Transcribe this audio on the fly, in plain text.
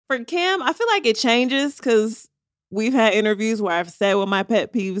For Cam, I feel like it changes because we've had interviews where I've said what my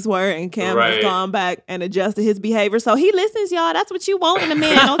pet peeves were, and Cam has gone back and adjusted his behavior. So he listens, y'all. That's what you want in a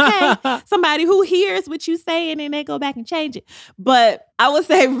man, okay? Somebody who hears what you say and then they go back and change it. But I would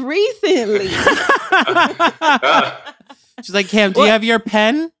say recently. She's like, Cam, do you have your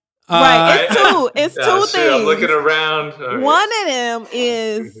pen? Right, it's two things. I'm looking around. Okay. One of them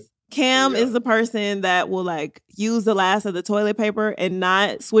is Cam is the person that will like use the last of the toilet paper and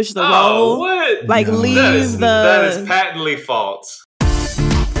not switch the roll. What? Like leave that is patently false.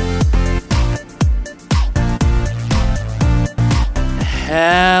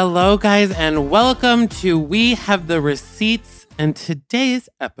 Hello, guys, and welcome to We Have the Receipts. And today's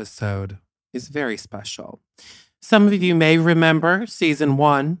episode is very special. Some of you may remember season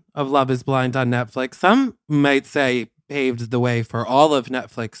 1 of Love is Blind on Netflix. Some might say paved the way for all of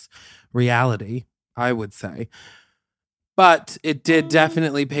Netflix reality, I would say. But it did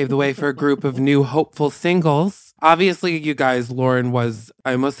definitely pave the way for a group of new hopeful singles. Obviously, you guys, Lauren was,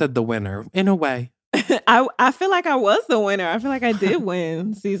 I almost said the winner, in a way. I feel like I was the winner. I feel like I did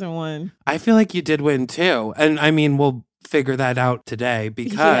win season 1. I feel like you did win too. And I mean, we'll figure that out today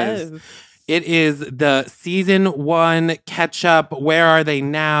because it is the season 1 catch up. Where are they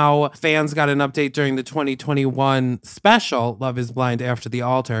now? Fans got an update during the 2021 special, Love is Blind After the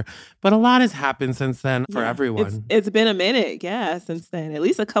Altar. But a lot has happened since then for everyone. It's been a minute, since then, at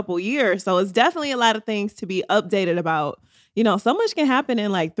least a couple years. So it's definitely a lot of things to be updated about. You know, so much can happen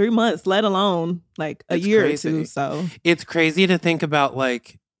in like 3 months, let alone like a year or two. So it's crazy to think about,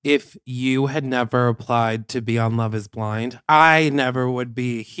 like, if you had never applied to be on Love is Blind, I never would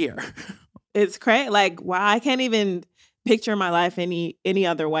be here. It's crazy. Like, wow, I can't even picture my life any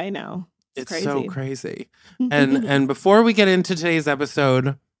other way now. It's crazy. So crazy. And before we get into today's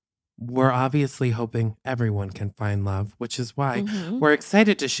episode, we're obviously hoping everyone can find love, which is why we're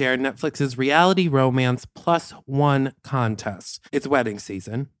excited to share Netflix's reality romance +1 contest. It's wedding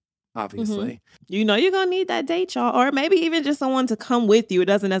season, obviously. You know you're going to need that date, y'all. Or maybe even just someone to come with you. It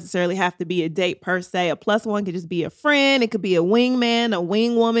doesn't necessarily have to be a date per se. A +1 could just be a friend. It could be a wingman, a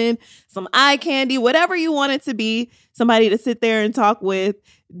wingwoman, some eye candy, whatever you want it to be. Somebody to sit there and talk with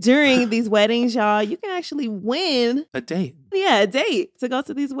during these weddings, y'all. You can actually win a date. Yeah, a date to go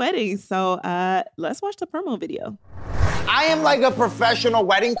to these weddings. So let's watch the promo video. I am like a professional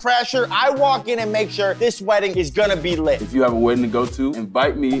wedding crasher. I walk in and make sure this wedding is gonna be lit. If you have a wedding to go to,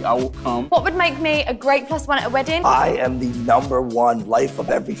 invite me, I will come. What would make me a great +1 at a wedding? I am the #1 life of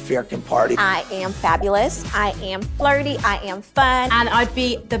every Fairkin party. I am fabulous. I am flirty. I am fun. And I'd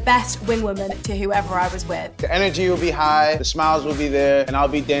be the best wingwoman to whoever I was with. The energy will be high, the smiles will be there, and I'll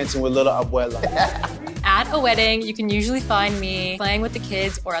be dancing with little abuela. At a wedding, you can usually find me playing with the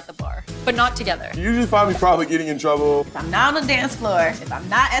kids or at the bar, but not together. You usually find me probably getting in trouble. If I'm not on the dance floor, if I'm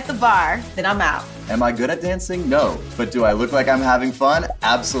not at the bar, then I'm out. Am I good at dancing? No. But do I look like I'm having fun?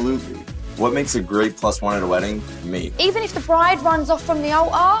 Absolutely. What makes a great +1 at a wedding? Me. Even if the bride runs off from the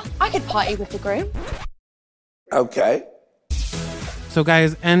altar, I could party with the groom. Okay. So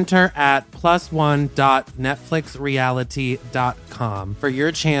guys, enter at +1.netflixreality.com for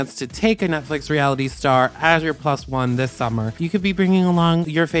your chance to take a Netflix reality star as your +1 this summer. You could be bringing along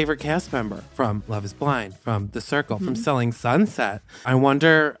your favorite cast member from Love is Blind, from The Circle, from Selling Sunset. I want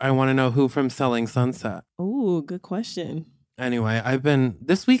to know who from Selling Sunset. Ooh, good question. Anyway,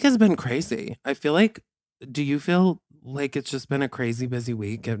 this week has been crazy. I feel like, do you feel like it's just been a crazy busy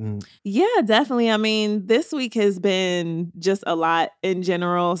week? Yeah, definitely. I mean, this week has been just a lot in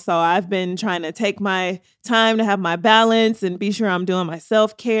general. So I've been trying to take my time to have my balance and be sure I'm doing my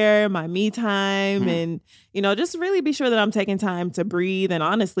self-care, my me time, and, you know, just really be sure that I'm taking time to breathe. And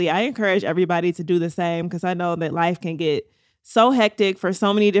honestly, I encourage everybody to do the same because I know that life can get so hectic for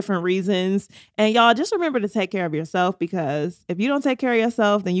so many different reasons. And y'all just remember to take care of yourself, because if you don't take care of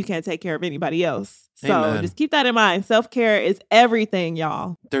yourself, then you can't take care of anybody else. So just keep that in mind. Self-care is everything,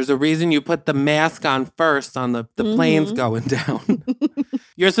 y'all. There's a reason you put the mask on first on the planes going down.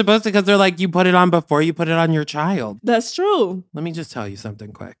 You're supposed to, because they're like, you put it on before you put it on your child. That's true. Let me just tell you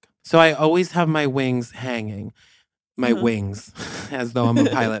something quick. So I always have my wings hanging. My wings, as though I'm a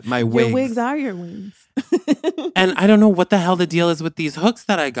pilot. My wigs. Your wigs are your wings. And I don't know what the hell the deal is with these hooks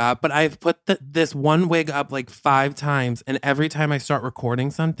that I got, but I've put this one wig up like 5 times, and every time I start recording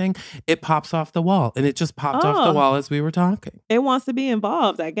something, it pops off the wall. And it just popped off the wall as we were talking. It wants to be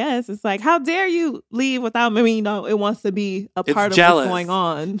involved, I guess. It's like, how dare you leave without me? You know, it wants to be a part of what's going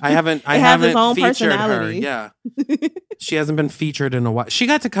on. I haven't its own featured her. Yeah. She hasn't been featured in a while. She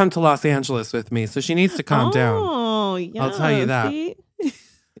got to come to Los Angeles with me, so she needs to calm down. Yeah, I'll tell you that. See?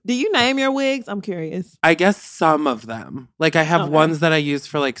 Do you name your wigs? I'm curious. I guess some of them. Like I have ones that I use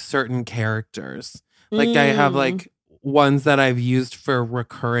for like certain characters. Like I have like ones that I've used for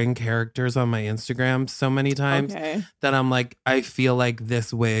recurring characters on my Instagram so many times that I'm like, I feel like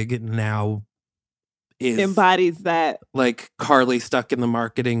this wig now embodies that. Like Carly stuck in the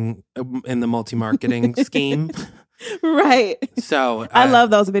multi-marketing scheme. Right. So I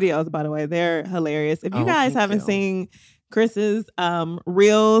love those videos, by the way. They're hilarious. If you guys haven't seen Chris's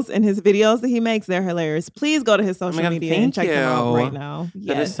reels and his videos that he makes, they're hilarious. Please go to his social media and check them out right now.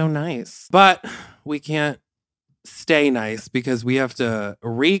 That is so nice. But we can't stay nice because we have to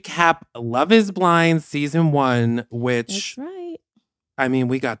recap Love is Blind season 1, which that's right. I mean,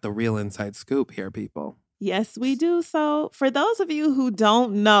 we got the real inside scoop here, people. Yes, we do. So for those of you who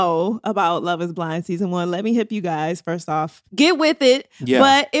don't know about Love is Blind season 1, let me hip you guys first off. Get with it. Yeah.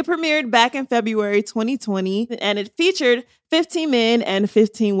 But it premiered back in February 2020 and it featured 15 men and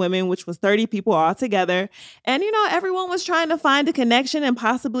 15 women, which was 30 people all together. And, you know, everyone was trying to find a connection and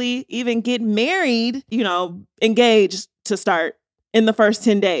possibly even get married, you know, engaged to start in the first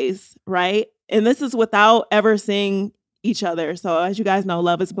 10 days, right? And this is without ever seeing each other. So as you guys know,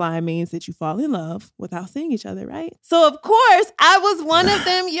 Love is Blind means that you fall in love without seeing each other, right? So of course, I was one of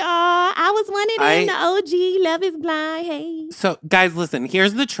them, y'all. I was one of them, the OG Love is Blind. Hey. So guys, listen,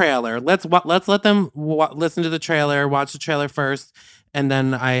 here's the trailer. Let's let them listen to the trailer, watch the trailer first, and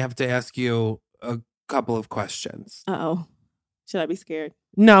then I have to ask you a couple of questions. Uh-oh. Should I be scared?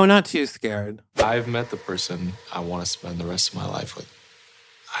 No, not too scared. I've met the person I want to spend the rest of my life with.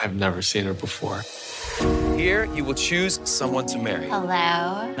 I've never seen her before. Here, you will choose someone to marry.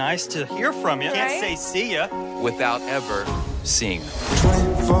 Hello. Nice to hear from you. Can't say see ya. Without ever seeing her.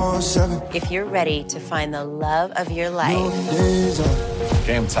 24/7. If you're ready to find the love of your life,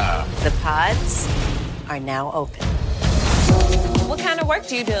 Game time. the pods are now open. What kind of work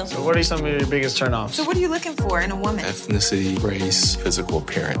do you do? So what are some of your biggest turnoffs? So what are you looking for in a woman? Ethnicity, race, physical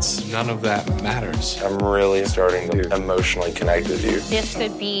appearance. None of that matters. I'm really starting to emotionally connect with you. This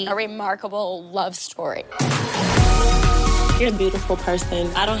could be a remarkable love story. You're a beautiful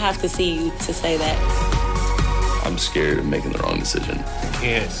person. I don't have to see you to say that. I'm scared of making the wrong decision. I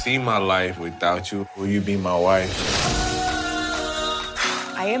can't see my life without you. Will you be my wife?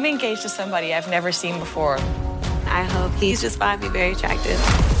 I am engaged to somebody I've never seen before. I hope he's just find me very attractive.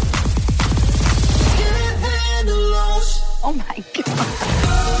 Oh my God.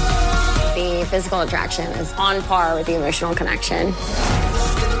 The physical attraction is on par with the emotional connection.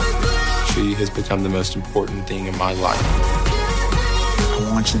 She has become the most important thing in my life. I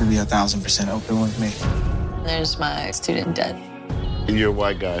want you to be 1,000% open with me. There's my student debt. You're a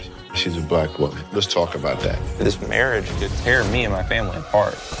white guy. She's a black woman. Let's talk about that. This marriage could tear me and my family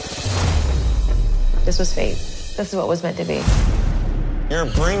apart. This was fate. This is what was meant to be. You're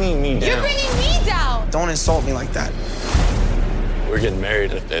bringing me down. You're bringing me down! Don't insult me like that. We're getting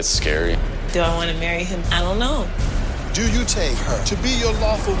married. It's scary. Do I want to marry him? I don't know. Do you take her to be your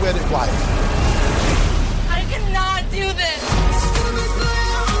lawful wedded wife? I cannot do this!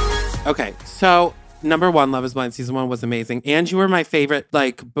 Okay, so number 1, Love is Blind season 1 was amazing. And you were my favorite,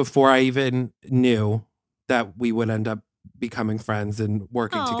 like, before I even knew that we would end up becoming friends and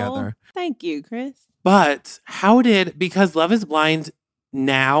working together. Thank you, Chris. But because Love is Blind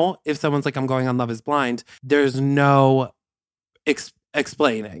now, if someone's like, I'm going on Love is Blind, there's no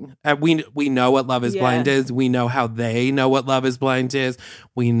explaining. We know what Love is Blind is. We know how they know what Love is Blind is.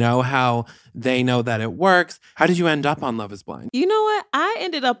 We know how they know that it works. How did you end up on Love is Blind? You know what? I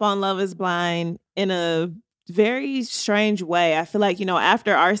ended up on Love is Blind in a very strange way. I feel like, you know,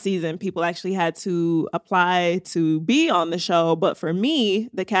 after our season, people actually had to apply to be on the show. But for me,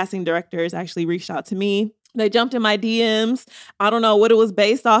 the casting directors actually reached out to me. They jumped in my DMs. I don't know what it was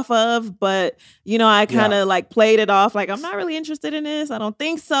based off of, but, you know, I kind of like played it off like, I'm not really interested in this. I don't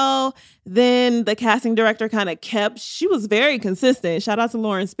think so. Then the casting director kind of she was very consistent. Shout out to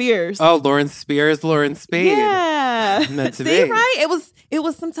Lauren Spears. Oh, Lauren Spears. Yeah. Meant to See, be. right? It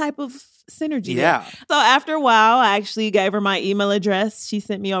was some type of synergy. Yeah. There. So after a while, I actually gave her my email address. She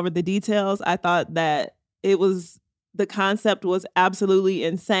sent me over the details. I thought that the concept was absolutely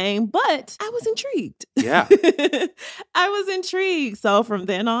insane, but I was intrigued. Yeah. I was intrigued. So from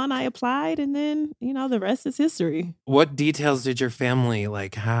then on, I applied, and then, you know, the rest is history. What details did your family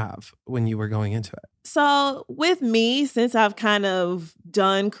like have when you were going into it? So with me, since I've kind of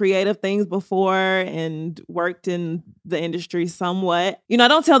done creative things before and worked in the industry somewhat. You know, I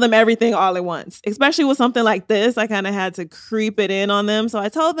don't tell them everything all at once, especially with something like this. I kind of had to creep it in on them. So I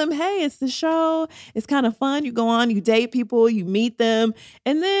told them, hey, it's the show. It's kind of fun. You go on, you date people, you meet them.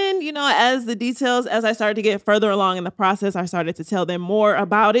 And then, you know, as I started to get further along in the process, I started to tell them more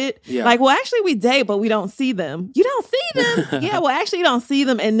about it. Yeah. Like, well, actually we date, but we don't see them. You don't see them? Yeah, well, actually you don't see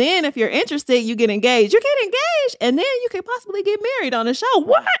them. And then if you're interested, you get engaged. You get engaged, and then you could possibly get married on the show.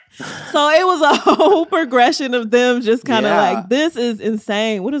 What? So it was a whole progression of them just kind of like, this is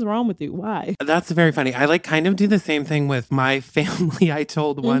insane. What is wrong with you? Why? That's very funny. I like kind of do the same thing with my family. I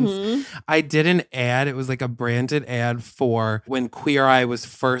told once I did an ad. It was like a branded ad for when Queer Eye was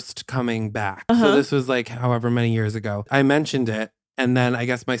first coming back. So this was like however many years ago. I mentioned it. And then I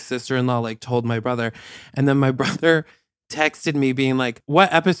guess my sister-in-law like told my brother. And then my brother texted me being like,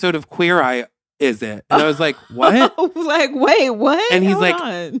 what episode of Queer Eye is it? And I was like, what? I was like, wait, what? And he's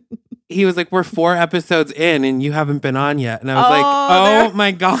he was like, we're 4 episodes in and you haven't been on yet. And I was like, oh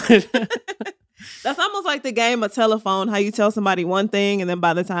my God. That's almost like the game of telephone, how you tell somebody one thing and then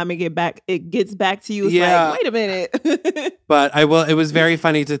by the time it gets back to you, it's like, wait a minute. But it was very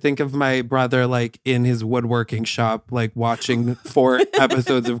funny to think of my brother like in his woodworking shop, like watching 4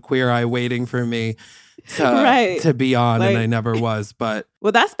 episodes of Queer Eye waiting for me to be on, and I never was. But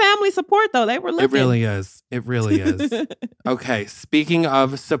well, that's family support though. They were looking. It really is. It really is. Okay, speaking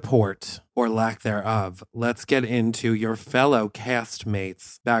of support or lack thereof, let's get into your fellow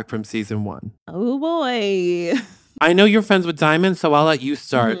castmates back from season 1. Oh boy. I know you're friends with Diamond, so I'll let you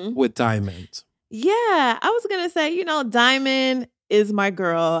start with Diamond. Yeah, I was going to say, you know, Diamond is my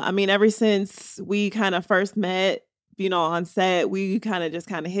girl. I mean, ever since we kind of first met, you know, on set, we kind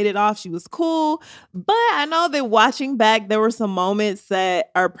of hit it off. She was cool. But I know that watching back, there were some moments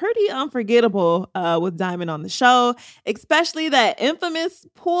that are pretty unforgettable with Diamond on the show, especially that infamous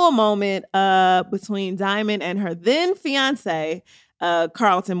pool moment between Diamond and her then fiance,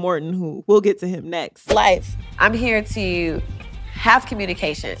 Carlton Morton, who we'll get to him next. Life. I'm here to have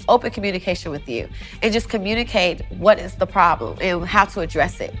communication, open communication with you, and just communicate what is the problem and how to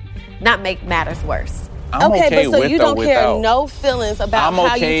address it, not make matters worse. I'm okay but so you don't care no feelings about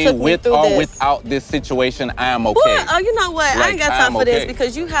how you took me through this. Without this situation, I am okay. Well, oh, you know what? I ain't got time for this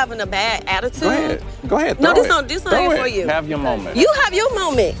because you having a bad attitude. Go ahead. No, this ain't for you. Have your moment. You have your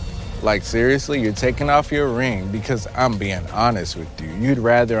moment. Like, seriously, you're taking off your ring because I'm being honest with you. You'd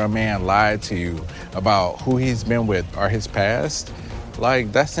rather a man lie to you about who he's been with or his past?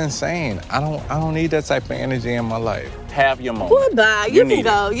 Like, that's insane. I don't need that type of energy in my life. Have your moment. Goodbye. You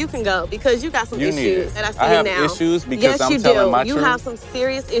can go because you got some issues. And I see I have now. Issues because I'm telling my truth. You have some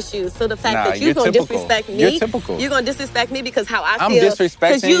serious issues. So the fact that you're going to disrespect me. You're typical. You're going to disrespect me because how I feel. I'm disrespecting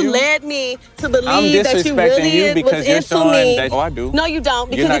because you led me to believe that you really was into me. That, I do. No, you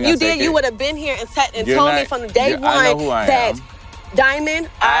don't. Because if you did, you would have been here and told me from the day one that Diamond,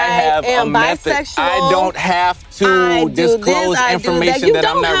 I am bisexual. I don't have to disclose information that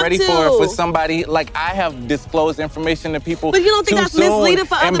I'm not ready for somebody. Like, I have disclosed information to people. But you don't think that's misleading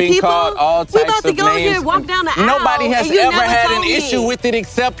for other people? We about to go here and walk down the aisle. Nobody has ever had an issue with it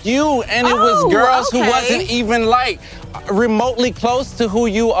except you. And it was girls who wasn't even like remotely close to who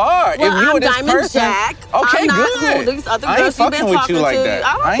you are. Well, if you I'm were this Diamond person, Jack. Okay, I'm not good. Who these other I girls ain't you've been fucking with talking you like to. that.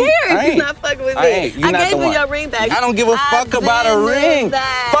 I don't care if you're not fucking with me. I gave you your ring back. I don't give a fuck about a ring.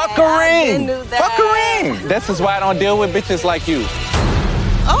 Fuck a ring. Fuck a ring. This is why I don't deal with bitches like you.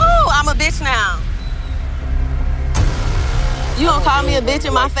 Oh, I'm a bitch now. You gonna call me a bitch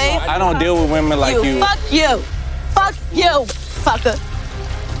in my face? I don't deal with women like you. Fuck you. Fuck you, fucker.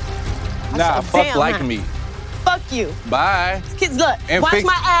 Nah, fuck like me. Fuck you. Bye. Kids, look, watch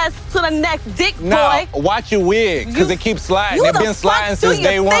my ass to the next dick, boy. Nah, watch your wig, because it keeps sliding. It's been sliding since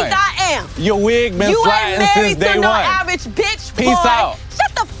day one. You think I am? Your wig been sliding since day one. You ain't married to no average bitch, boy. Peace out.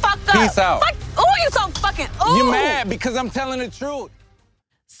 Shut the fuck up. Peace out. You so fucking, You mad because I'm telling the truth.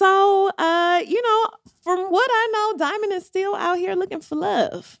 So, you know, from what I know, Diamond is still out here looking for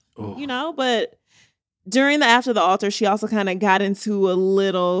love, you know, but during the After the Altar, she also kind of got into a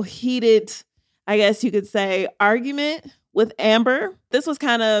little heated, I guess you could say, argument with Amber. This was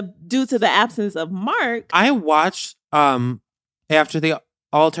kind of due to the absence of Mark. I watched After the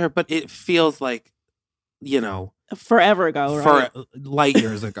Altar, but it feels like, you know, forever ago, right? For light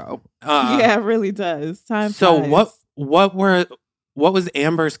years ago. Yeah, it really does. Time so flies. what was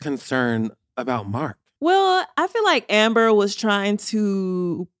Amber's concern about Mark? Well, I feel like Amber was trying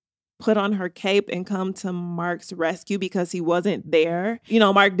to put on her cape and come to Mark's rescue because he wasn't there. You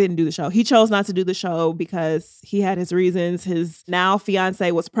know, Mark didn't do the show. He chose not to do the show because he had his reasons. His now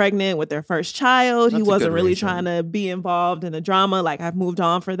fiance was pregnant with their first child. He wasn't really trying to be involved in the drama. Like, I've moved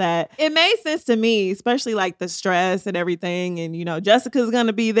on for that. It made sense to me, especially like the stress and everything. And, you know, Jessica's going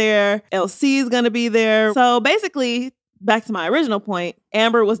to be there. LC's going to be there. So basically, back to my original point,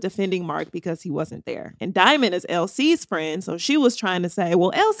 Amber was defending Mark because he wasn't there. And Diamond is LC's friend. So she was trying to say,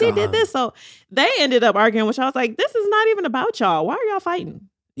 well, LC did this. So they ended up arguing, which I was like, this is not even about y'all. Why are y'all fighting?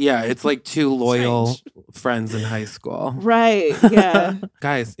 Yeah, it's like two loyal friends in high school. Right, yeah.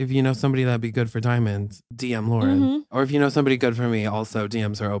 Guys, if you know somebody that'd be good for Diamond, DM Lauren. Or if you know somebody good for me, also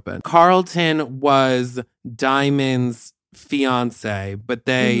DMs are open. Carlton was Diamond's fiance, but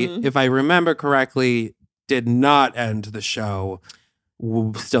they, if I remember correctly, did not end the show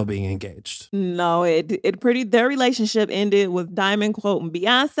still being engaged. No, their relationship ended with Diamond quoting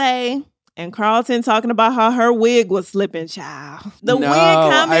Beyonce and Carlton talking about how her wig was slipping, child. The wig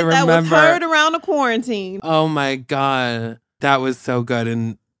comment that was heard around the quarantine. Oh my God. That was so good.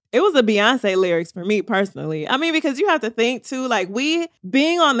 And it was the Beyonce lyrics for me personally. I mean, because you have to think too, like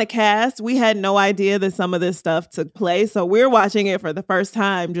being on the cast, we had no idea that some of this stuff took place. So we're watching it for the first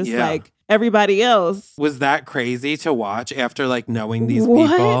time, just like everybody else. Was that crazy to watch after like knowing these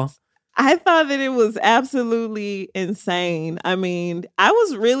people? I thought that it was absolutely insane. I mean, I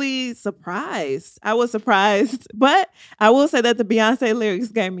was really surprised. But I will say that the Beyonce lyrics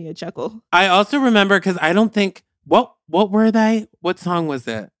gave me a chuckle. I also remember, because I don't think, what were they? What song was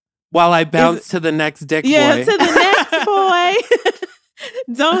it? While I bounce to the next dick boy. Yeah, to the next boy.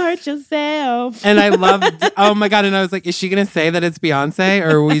 Don't hurt yourself. And I loved, oh my God. And I was like, is she going to say that it's Beyonce?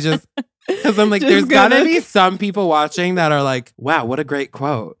 Or are we just, because I'm like, there's got to be some people watching that are like, wow, what a great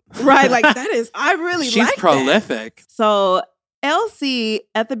quote. Right. Like, that is, I really like that. She's prolific. So LC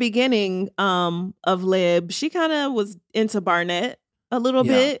at the beginning of Lib, she kind of was into Barnett a little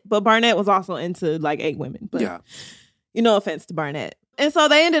bit, but Barnett was also into like 8 women. But you know, offense to Barnett. And so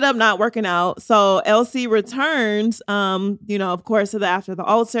they ended up not working out. So LC returns, you know, of course, to the After the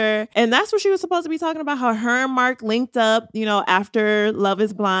Altar. And that's what she was supposed to be talking about, how her and Mark linked up, you know, after Love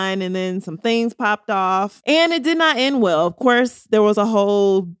is Blind, and then some things popped off. And it did not end well. Of course, there was a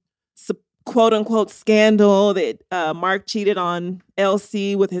whole quote unquote scandal that Mark cheated on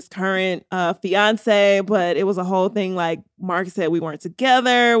LC with his current fiance. But it was a whole thing like Mark said, we weren't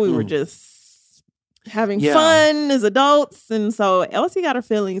together. We were just having fun as adults. And so Elsie got her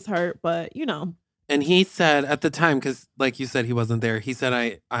feelings hurt, but you know. And he said at the time, because like you said, he wasn't there. He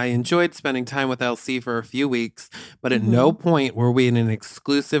said, I enjoyed spending time with LC for a few weeks, but at no point were we in an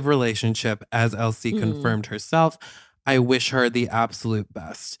exclusive relationship, as LC confirmed herself. I wish her the absolute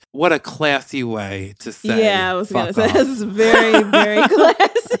best. What a classy way to say. Yeah, I was going to say, this is very, very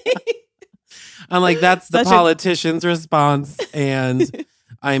classy. I'm like, that's the politician's response. And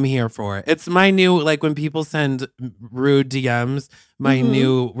I'm here for it. It's my new, like when people send rude DMs, my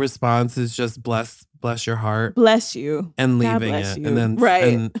new response is just bless your heart. Bless you. And leaving it. You. And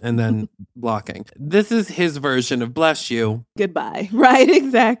then and then blocking. This is his version of bless you. Goodbye. Right,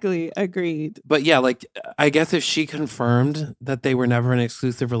 exactly. Agreed. But yeah, like I guess if she confirmed that they were never in an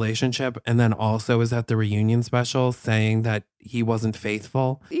exclusive relationship and then also was at the reunion special saying that he wasn't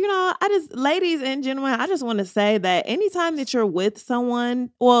faithful. You know, ladies and gentlemen, I just want to say that anytime that you're with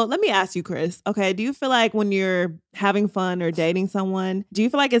someone, well, let me ask you, Chris, okay, do you feel like when you're having fun or dating someone, do you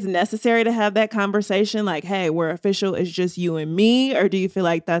feel like it's necessary to have that conversation? Like, hey, we're official, it's just you and me? Or do you feel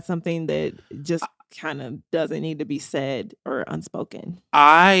like that's something that just kind of doesn't need to be said or unspoken?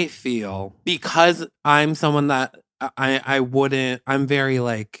 I feel, because I'm someone that I'm very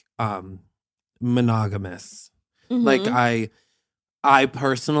like monogamous. Like I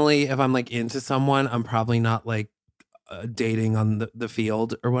personally, if I'm like into someone, I'm probably not like dating on the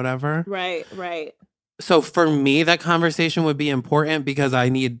field or whatever. Right. So for me, that conversation would be important because I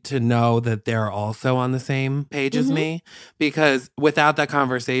need to know that they're also on the same page as me. Because without that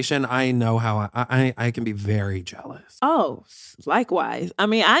conversation, I know how I can be very jealous. Oh, likewise. I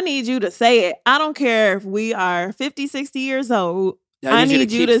mean, I need you to say it. I don't care if we are 50, 60 years old. I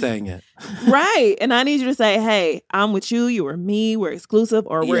need you to keep saying it. Right. And I need you to say, hey, I'm with you. You or me. We're exclusive,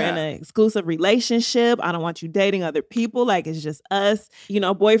 or we're in an exclusive relationship. I don't want you dating other people. Like, it's just us, you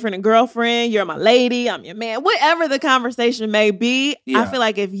know, boyfriend and girlfriend. You're my lady. I'm your man. Whatever the conversation may be. I feel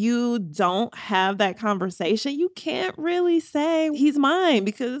like if you don't have that conversation, you can't really say he's mine,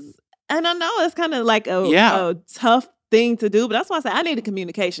 because, and I know it's kind of like a tough thing to do, but that's why I say I need a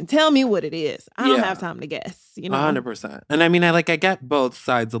communication. Tell me what it is. I don't have time to guess, you know. 100%. And I mean, I get both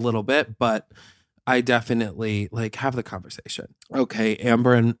sides a little bit, but I definitely like have the conversation. Okay,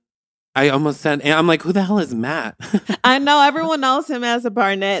 Amber and I almost said, I'm like, who the hell is Matt? I know everyone knows him as a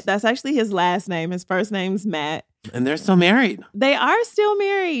Barnett. That's actually his last name. His first name's Matt. And they're still married. They are still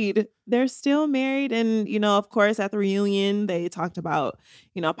married. They're still married. And, you know, of course, at the reunion, they talked about,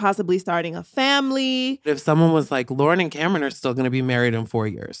 you know, possibly starting a family. If someone was like, Lauren and Cameron are still going to be married in 4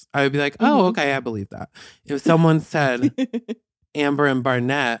 years, I would be like, oh, okay, I believe that. If someone said Amber and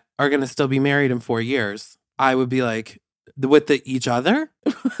Barnett are going to still be married in 4 years, I would be like, with each other?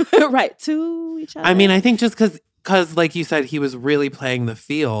 Right, to each other. I mean, I think just because, like you said, he was really playing the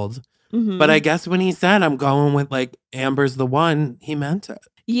field. Mm-hmm. But I guess when he said, I'm going with like Amber's the one, he meant it.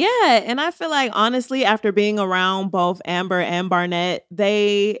 Yeah. And I feel like, honestly, after being around both Amber and Barnett,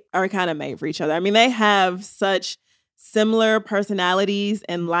 they are kind of made for each other. I mean, they have such similar personalities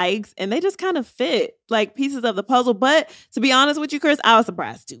and likes, and they just kind of fit like pieces of the puzzle. But to be honest with you, Chris, I was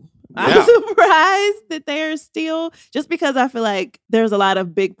surprised too. Yeah. I'm surprised that they're still, just because I feel like there's a lot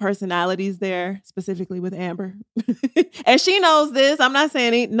of big personalities there, specifically with Amber. And she knows this. I'm not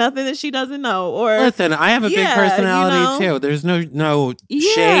saying nothing that she doesn't know. Or listen, I have a big personality too. There's no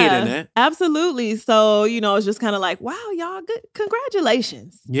shade in it. Absolutely. So, you know, it's just kind of like, wow, y'all, good.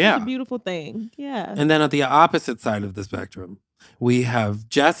 Congratulations. Yeah. It's a beautiful thing. Yeah. And then at the opposite side of the spectrum, we have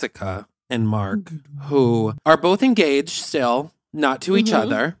Jessica and Mark, who are both engaged still, not to each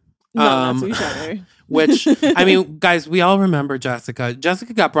other. No, not to each other. Which, I mean, guys, we all remember Jessica.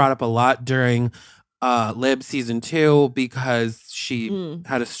 Jessica got brought up a lot during Lib season 2 because she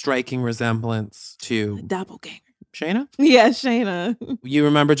had a striking resemblance to doppelganger. Shayna? Yeah, Shayna. You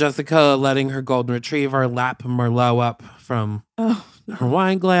remember Jessica letting her golden retriever lap Merlot up from her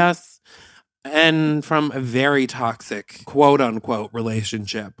wine glass and from a very toxic, quote unquote,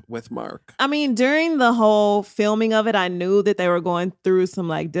 relationship with Mark. I mean, during the whole filming of it, I knew that they were going through some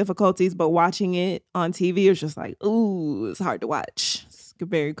like difficulties, but watching it on TV, it was just like, ooh, it's hard to watch. It's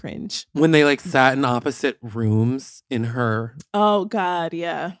very cringe. When they like sat in opposite rooms in her. Oh God,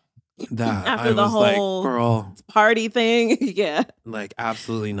 yeah. That after I the was whole like, girl, party thing. Yeah. Like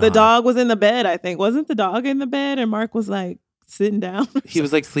absolutely not. The dog was in the bed, I think. Wasn't the dog in the bed? And Mark was like sitting down. He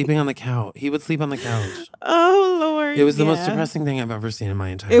was like sleeping on the couch. He would sleep on the couch. Oh Lord. It was the most depressing thing I've ever seen in my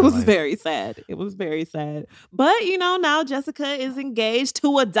entire life. It was very sad. It was very sad. But you know, now Jessica is engaged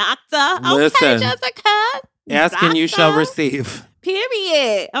to a doctor. Listen, okay, Jessica. Ask and you shall receive.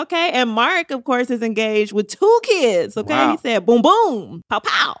 Period. Okay. And Mark, of course, is engaged with 2 kids. Okay. Wow. He said boom, boom, pow,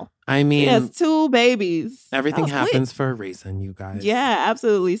 pow. I mean, he has 2 babies. Everything happens quick. for a reason, you guys. Yeah,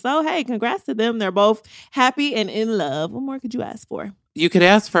 absolutely. So, hey, congrats to them. They're both happy and in love. What more could you ask for? You could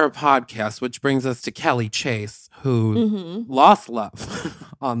ask for a podcast, which brings us to Kelly Chase, who lost love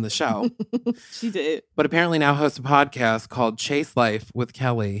on the show. She did. But apparently now hosts a podcast called Chase Life with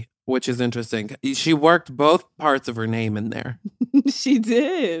Kelly, which is interesting. She worked both parts of her name in there. She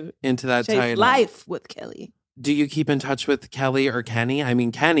did. Into that Chase title. Life with Kelly. Do you keep in touch with Kelly or Kenny? I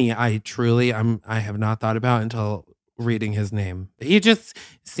mean, Kenny, I have not thought about until reading his name. He just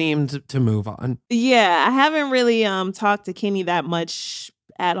seemed to move on. Yeah, I haven't really talked to Kenny that much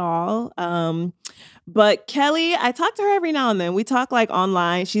at all. But Kelly, I talk to her every now and then. We talk like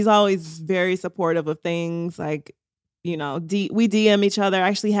online. She's always very supportive of things like, you know, we DM each other. I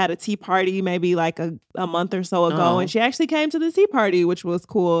actually had a tea party maybe like a month or so ago, and she actually came to the tea party, which was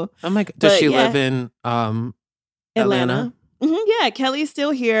cool. Oh my God. Does she live in Atlanta? Yeah, Kelly's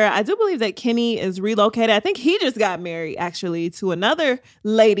still here. I do believe that Kenny is relocated. I think he just got married actually to another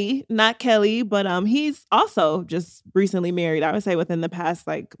lady, not Kelly, but he's also just recently married. I would say within the past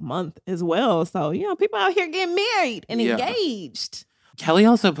like month as well. So, you know, people out here getting married and engaged. Kelly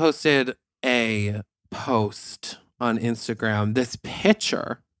also posted a post on Instagram. This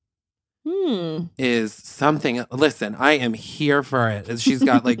picture is something. Listen, I am here for it. She's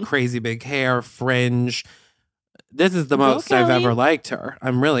got like crazy big hair, fringe. This is the most I've ever liked her.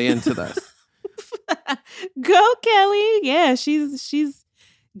 I'm really into this. Go, Kelly. Yeah, she's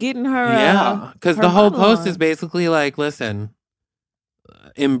getting her. Yeah, because the whole post is basically like, listen,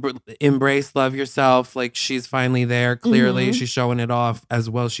 embrace, love yourself. Like she's finally there. Clearly, she's showing it off as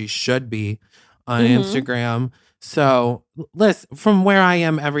well. She should be on Instagram. So, listen, from where I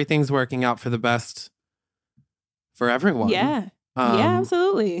am, everything's working out for the best for everyone. Yeah. Yeah,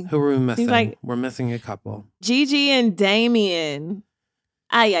 absolutely. Who are we missing? Like, we're missing a couple. Gigi and Damien.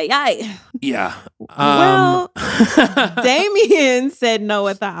 Ay. Yeah. Well, Damien said no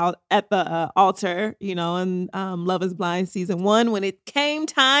at the altar, you know, in Love is Blind season 1 when it came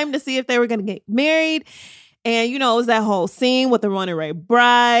time to see if they were going to get married. And, you know, it was that whole scene with the runaway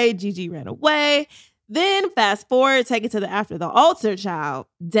bride. Gigi ran away. Then fast forward, take it to the after the altar, child.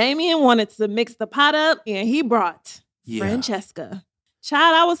 Damien wanted to mix the pot up and he brought Francesca.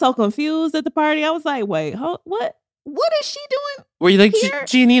 Child, I was so confused at the party. I was like, wait, what? What is she doing? Were you like, here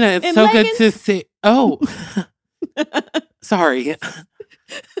Giannina, it's in so leggings? good to see. Oh, sorry.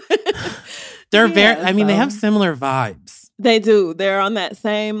 They're they have similar vibes. They do. They're on that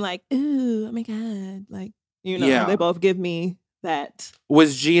same, like, ooh, oh my God. Like, they both give me that.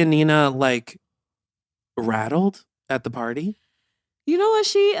 Was Giannina, like, rattled at the party? You know what?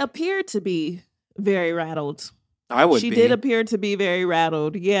 She appeared to be very rattled. I would She be. did appear to be very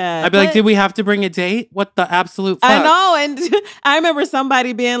rattled. Yeah. I'd be like, did we have to bring a date? What the absolute fuck? I know. And I remember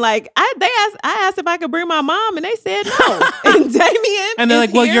somebody being like, I asked if I could bring my mom and they said no. And Damien And they're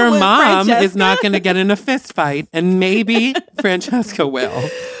like, well, here your with mom Francesca. is not going to get in a fist fight. And maybe Francesca will.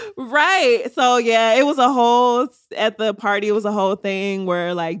 Right. So, yeah, it was at the party, it was a whole thing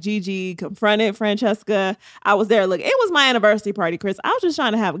where like Gigi confronted Francesca. I was there. Look, it was my anniversary party, Chris. I was just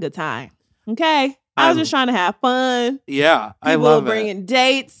trying to have a good time. Okay. I was just trying to have fun. Yeah, I People love bringing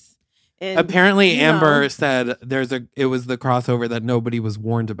dates. And, apparently, Amber said it was the crossover that nobody was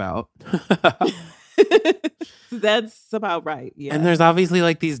warned about. That's about right. Yeah. And there's obviously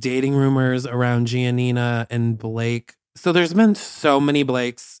like these dating rumors around Giannina and Blake. So there's been so many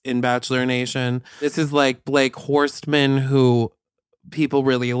Blakes in Bachelor Nation. This is like Blake Horstman, who people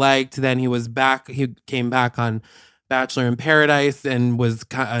really liked. Then he came back on Bachelor in Paradise and was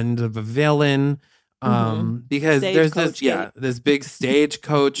kind of a villain. Because there's this big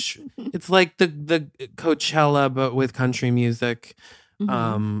stagecoach. It's like the Coachella, but with country music.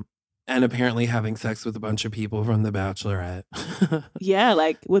 And apparently having sex with a bunch of people from The Bachelorette. Yeah,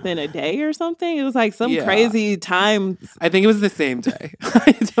 like within a day or something. It was like some crazy time. I think it was the same day.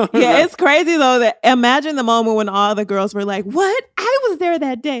 It's crazy though. That imagine the moment when all the girls were like, "What? I was there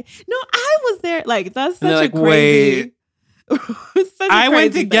that day. No, I was there." Like that's such a crazy. Wait. I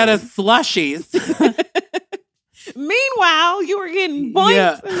went to get us slushies. Meanwhile, you were getting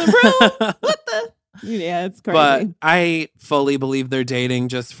boinks in the room. What the? Yeah, it's crazy. But I fully believe they're dating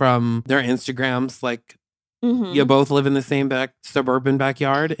just from their Instagrams. Like, you both live in the same suburban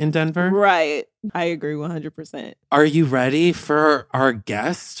backyard in Denver. Right. I agree 100%. Are you ready for our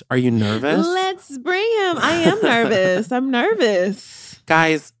guest? Are you nervous? Let's bring him. I am nervous. I'm nervous.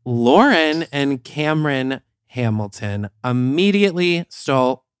 Guys, Lauren and Cameron Hamilton immediately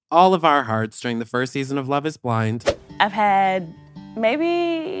stole all of our hearts during the first season of Love is Blind. I've had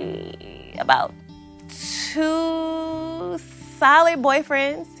maybe about 2 solid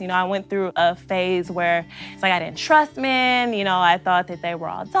boyfriends. You know, I went through a phase where it's like I didn't trust men. You know, I thought that they were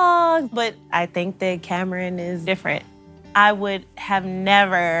all dogs, but I think that Cameron is different. I would have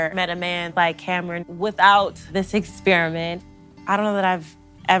never met a man like Cameron without this experiment. I don't know that I've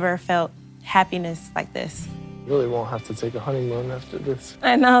ever felt happiness like this. Really won't have to take a honeymoon after this.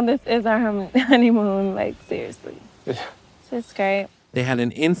 I know this is our honeymoon, like seriously. Yeah. It's great. They had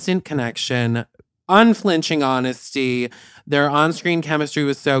an instant connection, unflinching honesty. Their on-screen chemistry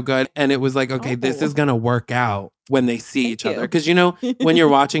was so good. And it was like, okay, this is going to work out when they see each other. Because, you know, when you're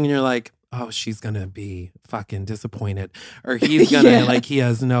watching and you're like, oh, she's going to be fucking disappointed. Or he's going to, like, he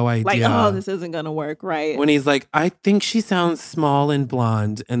has no idea. Like, oh, this isn't going to work, right? When he's like, I think she sounds small and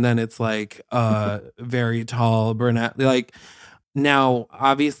blonde. And then it's like, very tall brunette. Like, now,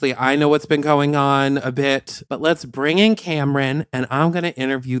 obviously, I know what's been going on a bit, but let's bring in Cameron and I'm going to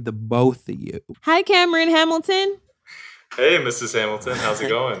interview the both of you. Hi, Cameron Hamilton. Hey, Mrs. Hamilton. How's it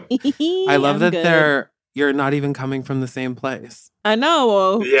going? I love that you're not even coming from the same place. I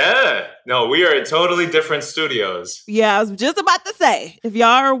know. Yeah. No, we are in totally different studios. Yeah, I was just about to say, if y'all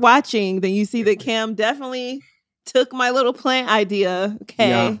are watching, then you see that Cam definitely took my little plant idea. Okay.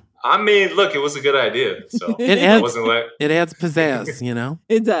 Yeah. I mean, look, it was a good idea. So it adds pizzazz, you know?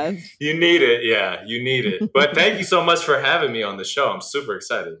 It does. You need it. Yeah, you need it. But thank you so much for having me on the show. I'm super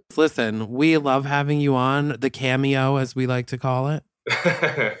excited. Listen, we love having you on, the cameo, as we like to call it.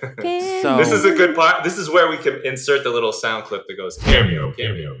 So this is a good part. This is where we can insert the little sound clip that goes cameo.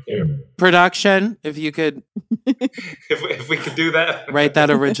 Production, if you could. if we could do that. Write that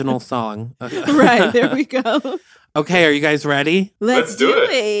original song. Right, there we go. Okay, are you guys ready? Let's do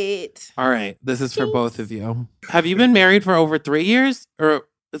it. All right, this is for both of you. Have you been married for over 3 years? Or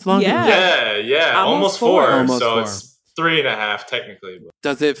it's longer? Yeah. Almost 4. Almost so 4. It's 3.5 technically.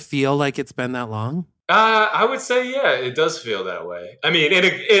 Does it feel like it's been that long? I would say, yeah, it does feel that way. I mean, in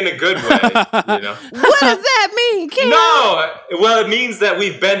a good way, you know. What does that mean, Kim? No, well, it means that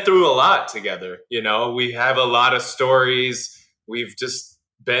we've been through a lot together. You know, we have a lot of stories. We've just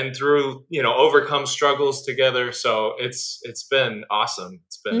been through, you know, overcome struggles together. So it's been awesome.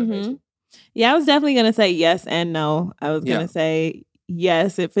 It's been amazing. Yeah, I was definitely going to say yes and no. I was going to say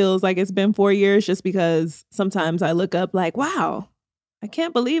yes. It feels like it's been 4 years just because sometimes I look up like, wow, I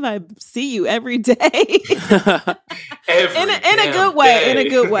can't believe I see you every day. Every in a good way. In a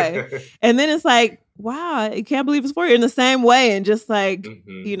good way. And then it's like, wow, I can't believe it's 4 years in the same way. And just like,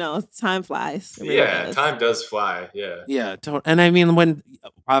 time flies. It really does. Time does fly. Yeah. Yeah. And I mean, when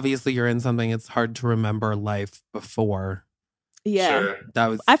obviously you're in something, it's hard to remember life before. Yeah. Sure. That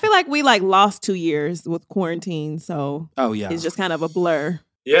was. I feel like we lost 2 years with quarantine. So it's just kind of a blur.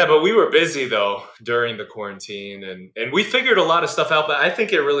 Yeah, but we were busy though during the quarantine and we figured a lot of stuff out, but I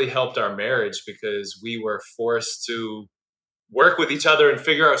think it really helped our marriage because we were forced to work with each other and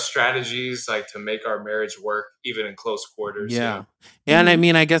figure out strategies like to make our marriage work even in close quarters. Yeah. And I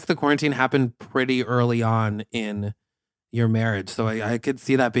mean, I guess the quarantine happened pretty early on in your marriage. So I could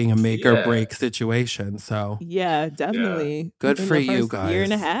see that being a make or break situation. So yeah, definitely. Yeah. Good for you guys. Year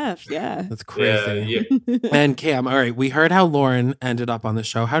and a half. Yeah. That's crazy. Yeah. And Cam, all right, we heard how Lauren ended up on the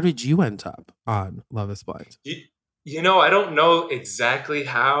show. How did you end up on Love is Blind? You know, I don't know exactly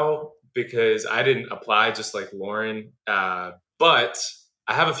how because I didn't apply just like Lauren. But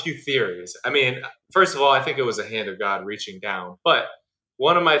I have a few theories. I mean, first of all, I think it was a hand of God reaching down. But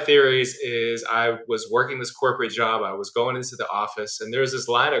one of my theories is I was working this corporate job. I was going into the office and there was this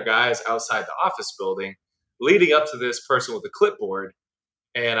line of guys outside the office building leading up to this person with a clipboard.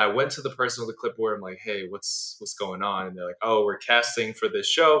 And I went to the person with the clipboard. I'm like, hey, what's going on? And they're like, oh, we're casting for this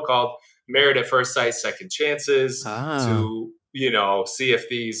show called Married at First Sight, Second Chances to, see if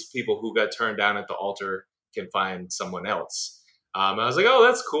these people who got turned down at the altar can find someone else. I was like, oh,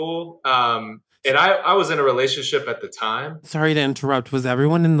 that's cool. And I was in a relationship at the time. Sorry to interrupt. Was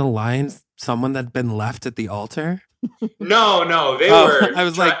everyone in the lines someone that'd been left at the altar? No, they were. I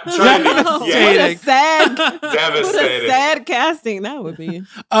was like, trying to, what a sad, devastating. What a sad casting that would be.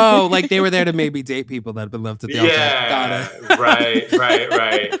 Oh, like they were there to maybe date people that had been left at the altar. Got it.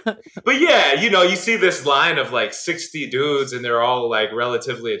 Right. But yeah, you see this line of like 60 dudes and they're all like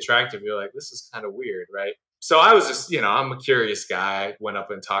relatively attractive. You're like, this is kind of weird, right? So I was just, I'm a curious guy. Went up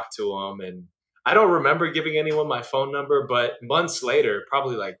and talked to him, and I don't remember giving anyone my phone number, but months later,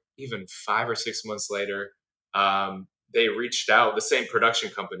 probably like even 5 or 6 months later, they reached out, the same production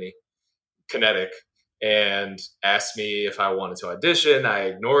company, Kinetic, and asked me if I wanted to audition. I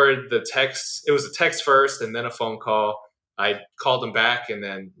ignored the text. It was a text first and then a phone call. I called them back, and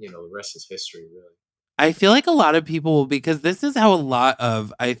then, the rest is history, really. I feel like a lot of people, because this is how a lot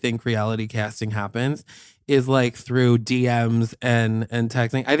of, I think, reality casting happens, is like through DMs and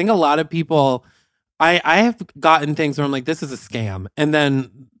texting. I think a lot of people, I have gotten things where I'm like, this is a scam. And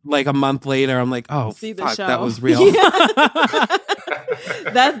then like a month later, I'm like, oh, fuck, that was real. Yeah.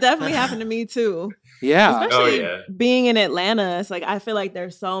 That's definitely happened to me too. Yeah. Especially being in Atlanta. It's like, I feel like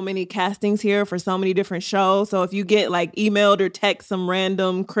there's so many castings here for so many different shows. So if you get like emailed or text some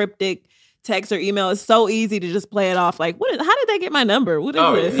random cryptic text or email, it's so easy to just play it off like, how did they get my number? What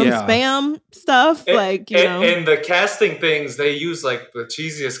is this? Some spam stuff? And the casting things, they use like the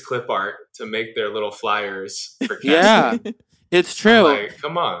cheesiest clip art to make their little flyers for casting. Yeah, it's true. I'm like,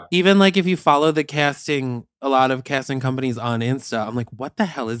 come on. Even like if you follow a lot of casting companies on Insta, I'm like, what the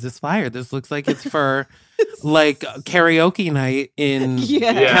hell is this flyer? This looks like it's for like karaoke night in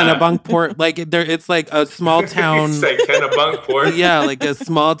Kennebunkport. Like it's like a small town. It's like Kennebunkport. Yeah, like a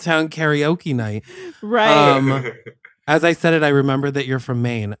small town karaoke night. Right. As I said it, I remember that you're from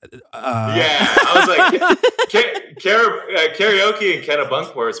Maine. I was like, karaoke in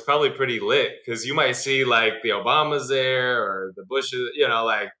Kennebunkport is probably pretty lit because you might see like the Obamas there or the Bushes,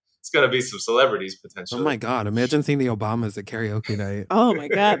 like it's going to be some celebrities potentially. Oh my God. Imagine seeing the Obamas at karaoke night. Oh my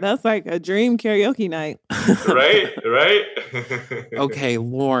God. That's like a dream karaoke night. Right. Okay,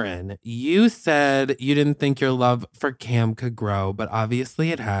 Lauren, you said you didn't think your love for Cam could grow, but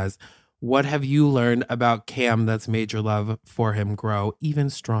obviously it has. What have you learned about Cam that's made your love for him grow even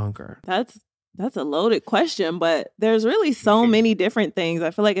stronger? That's a loaded question, but there's really so many different things.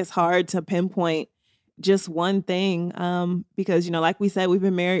 I feel like it's hard to pinpoint just one thing because, like we said, we've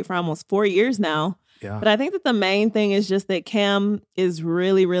been married for almost 4 years now. Yeah. But I think that the main thing is just that Cam is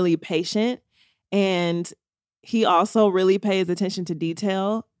really, really patient, and he also really pays attention to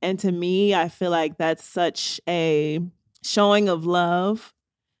detail. And to me, I feel like that's such a showing of love.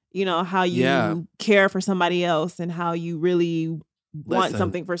 How you care for somebody else and how you really want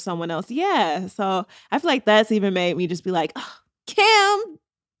something for someone else. Yeah. So I feel like that's even made me just be like, oh, Cam,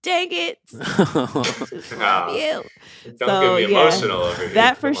 dang it. Just love you. Don't get me emotional over here.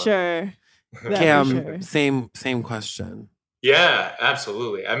 That for sure. Cam, same question. Yeah,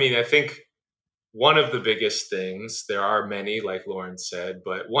 absolutely. I mean, I think one of the biggest things, there are many, like Lauren said,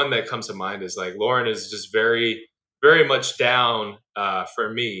 but one that comes to mind is like Lauren is just very, very much down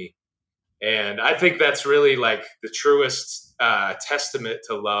for me. And I think that's really like the truest testament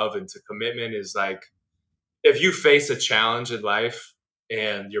to love and to commitment is like, if you face a challenge in life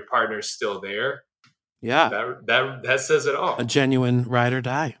and your partner's still there, yeah, that says it all. A genuine ride or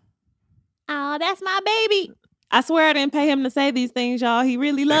die. Oh, that's my baby. I swear I didn't pay him to say these things, y'all. He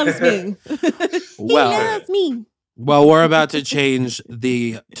really loves me. He loves me. Well, we're about to change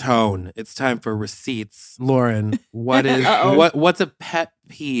the tone. It's time for receipts. Lauren, what's a pet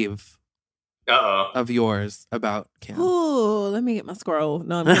peeve of yours about Cam? Ooh, let me get my scroll.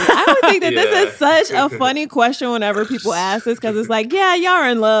 No, I'm kidding. I would think that this is such a funny question whenever people ask this, because it's like, yeah, y'all are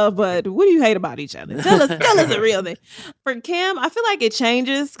in love, but what do you hate about each other? Tell us the real thing. For Cam, I feel like it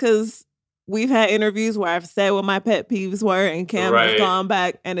changes because we've had interviews where I've said what my pet peeves were, and Cam has gone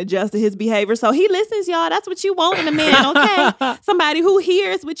back and adjusted his behavior. So he listens, y'all. That's what you want in a man, okay? Somebody who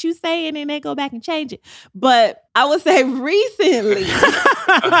hears what you say and then they go back and change it. But I would say recently.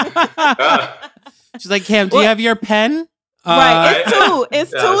 She's like, Cam, do you have your pen? Right,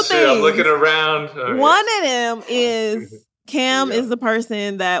 it's two things. I'm looking around. Right. One of them is Cam is the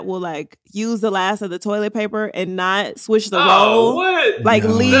person that will like use the last of the toilet paper and not switch the roll. What? Like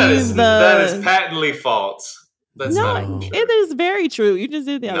leave that is patently false. That's not true. It is very true. You just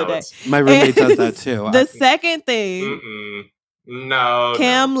did the other day. My roommate does that too. The second thing,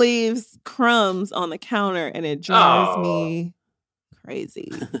 Cam leaves crumbs on the counter and it drives me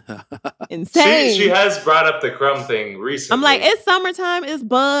crazy. Insane. She has brought up the crumb thing recently. I'm like, it's summertime, it's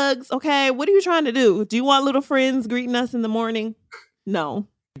bugs. Okay, what are you trying to do? Do you want little friends greeting us in the morning? No.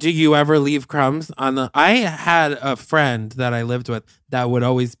 Do you ever leave crumbs on the... I had a friend that I lived with that would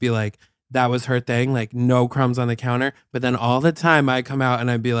always be like, that was her thing, like no crumbs on the counter. But then all the time I'd come out and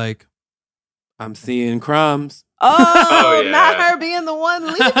I'd be like, I'm seeing crumbs. Oh, not her being the one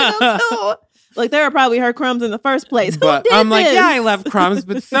leaving them too. Like, there are probably her crumbs in the first place. But I'm like, yeah, I left crumbs,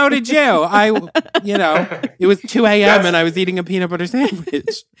 but so did you. It was 2 a.m. and I was eating a peanut butter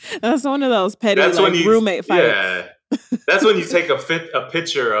sandwich. That's one of those petty roommate fights. Yeah. That's when you take a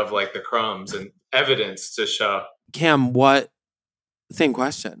picture of like the crumbs and evidence to show. Cam, same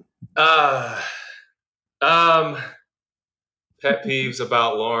question. Pet peeves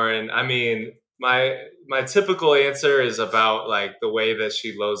about Lauren. I mean, my typical answer is about like the way that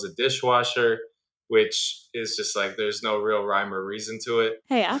she loads a dishwasher, which is just like there's no real rhyme or reason to it.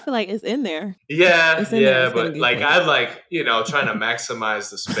 Hey, I feel like it's in there. Yeah, but like I like, trying to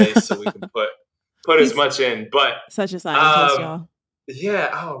maximize the space so we can put as much in. But such a side test, y'all. Yeah.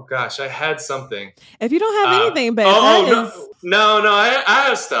 Oh gosh, I had something. If you don't have anything, babe. No. I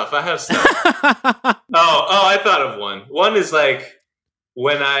have stuff. I thought of one. One is like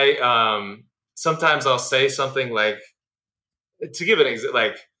when I sometimes I'll say something like, to give an example,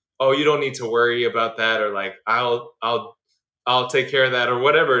 like, oh, you don't need to worry about that, or like I'll take care of that, or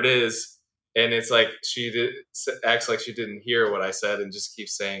whatever it is. And it's like acts like she didn't hear what I said and just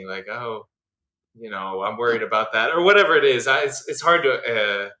keeps saying like, oh, I'm worried about that, or whatever it is. It's hard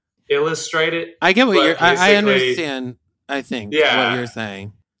to illustrate it. I get what I understand. I think what you're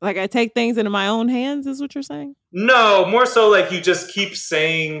saying. Like I take things into my own hands is what you're saying? No, more so like you just keep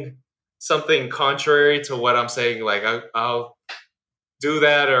saying something contrary to what I'm saying. Like I'll do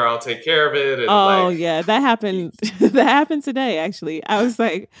that, or I'll take care of it. And yeah, that happened. That happened today, actually. I was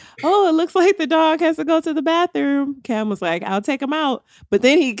like, oh, it looks like the dog has to go to the bathroom. Cam was like, I'll take him out. But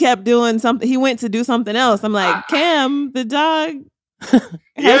then he kept doing something. He went to do something else. I'm like, Cam, the dog has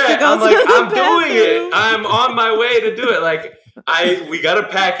to go to the bathroom. Doing it. I'm on my way to do it. Like we got a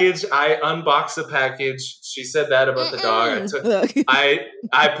package. I unboxed the package. She said that about the dog.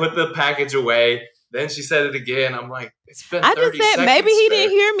 I put the package away. Then she said it again. I'm like, it's been 30 seconds. I just said, maybe he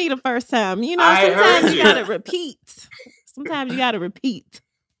didn't hear me the first time. Sometimes you gotta repeat. Sometimes you gotta repeat.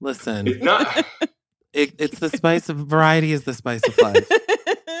 Listen, it's the spice of variety is the spice of life.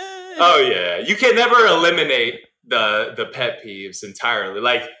 Oh yeah, you can never eliminate the pet peeves entirely.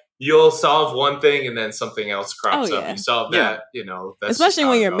 Like you'll solve one thing and then something else crops up. You solve that, that's especially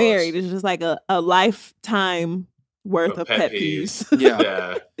when you're married. It's just like a lifetime worth of pet peeves.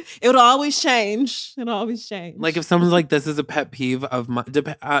 Yeah. It'll always change. Like if someone's like, this is a pet peeve of my,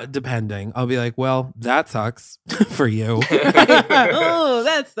 depending, I'll be like, well, that sucks for you. Oh,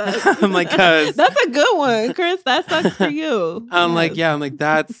 that sucks. I'm like, cause that's a good one, Chris. That sucks for you. I'm like,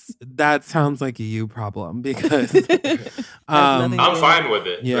 that sounds like a you problem because I'm fine with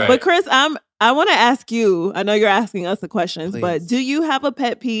it. Yeah. Right. But Chris, I want to ask you, I know you're asking us the questions, but do you have a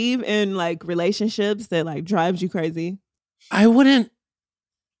pet peeve in like relationships that like drives you crazy? I wouldn't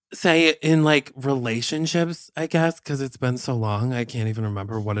say it in like relationships, I guess, because it's been so long. I can't even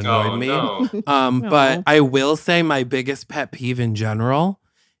remember what annoyed me. No. But I will say my biggest pet peeve in general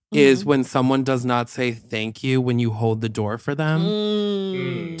is when someone does not say thank you when you hold the door for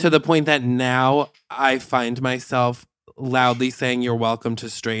them. To the point that now I find myself loudly saying you're welcome to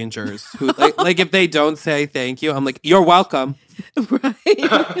strangers who like if they don't say thank you, I'm like, you're welcome. Right.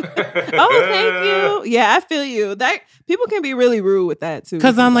 Oh, thank you. Yeah, I feel you. That people can be really rude with that too.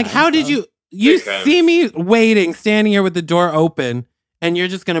 Because I'm like, how did you see me waiting, standing here with the door open, and you're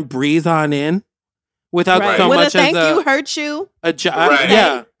just gonna breeze on in without so Would much a thank as you hurt you?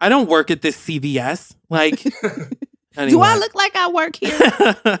 Yeah, I don't work at this CVS. Like, anyway. Do I look like I work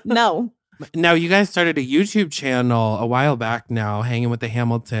here? No. Now, you guys started a YouTube channel a while back now, Hanging with the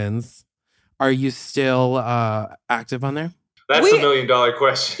Hamiltons. Are you still active on there? That's $1 million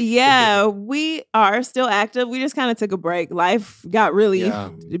question. Yeah, we are still active. We just kind of took a break. Life got really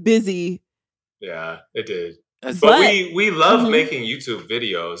busy. Yeah, it did. But we love making YouTube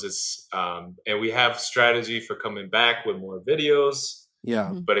videos. It's and we have strategy for coming back with more videos.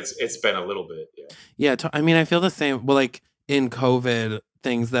 Yeah, but it's been a little bit. Yeah. I mean, I feel the same. Well, like in COVID,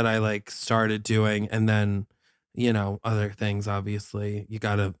 things that I like started doing, and then other things. Obviously, you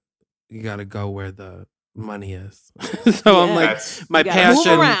gotta go where the money is. So I'm like, my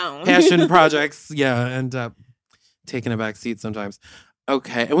passion projects, end up taking a back seat sometimes.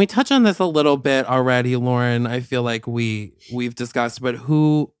 Okay, and we touched on this a little bit already, Lauren. I feel like we've discussed, but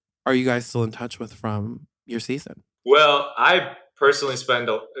who are you guys still in touch with from your season? Well, I personally spend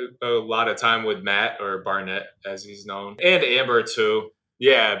a lot of time with Matt, or Barnett as he's known, and Amber too.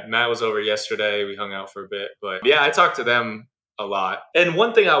 Yeah, Matt was over yesterday. We hung out for a bit, but yeah, I talked to them a lot. And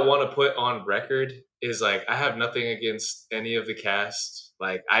one thing I want to put on record is like, I have nothing against any of the cast.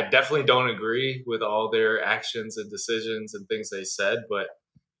 Like, I definitely don't agree with all their actions and decisions and things they said, but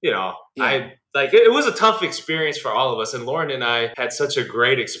I like it was a tough experience for all of us. And Lauren and I had such a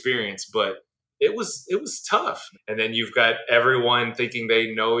great experience, but it was tough. And then you've got everyone thinking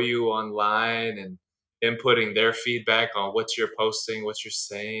they know you online and inputting their feedback on what you're posting, what you're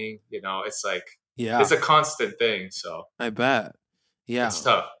saying. It's like, it's a constant thing. So I bet. Yeah. It's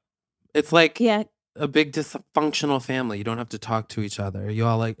tough. It's like a big dysfunctional family. You don't have to talk to each other. You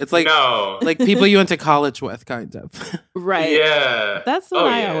all it's like like people you went to college with, kind of. Right. Yeah. That's what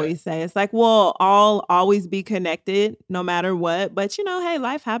I always say. It's like, we'll all always be connected no matter what. But hey,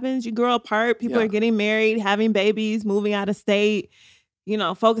 life happens. You grow apart. People are getting married, having babies, moving out of state,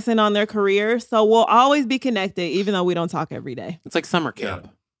 focusing on their career. So we'll always be connected, even though we don't talk every day. It's like summer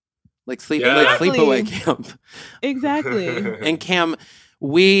camp. Like sleepaway camp. Exactly. And Cam,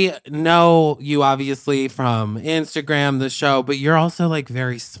 we know you obviously from Instagram, the show, but you're also like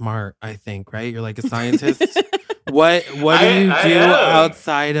very smart, I think, right? You're like a scientist. What do you do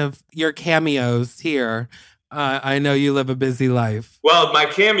outside of your cameos here? I know you live a busy life. Well, my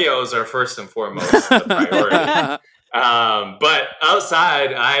cameos are first and foremost the priority. But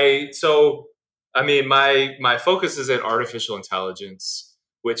outside, my focus is in artificial intelligence,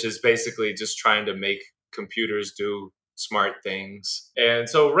 which is basically just trying to make computers do smart things. And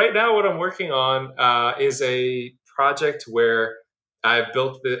so right now what I'm working on is a project where I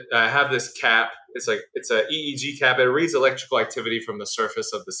have this cap. It's a EEG cap. It reads electrical activity from the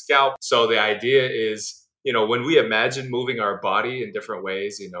surface of the scalp. So the idea is, when we imagine moving our body in different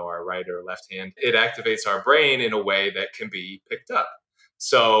ways, our right or left hand, it activates our brain in a way that can be picked up.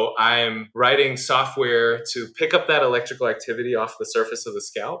 So I'm writing software to pick up that electrical activity off the surface of the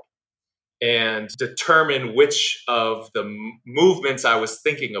scalp and determine which of the movements I was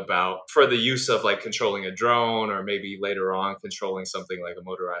thinking about for the use of like controlling a drone, or maybe later on controlling something like a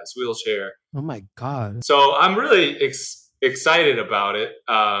motorized wheelchair. Oh my God. So I'm really excited about it.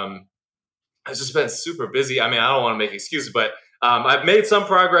 I've just been super busy. I mean, I don't want to make excuses, but I've made some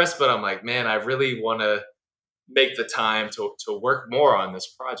progress, but I'm like, man, I really want to make the time to work more on this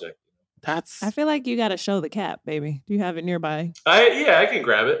project. I feel like you got to show the cap, baby. Do you have it nearby? I can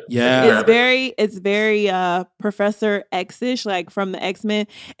grab it. Yeah. It's very Professor X-ish, like from the X-Men.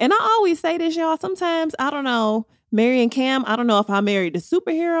 And I always say this, y'all. Sometimes, I don't know, Mary and Cam, I don't know if I married the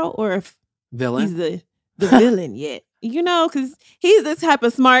superhero or if villain. He's the villain yet. Because he's this type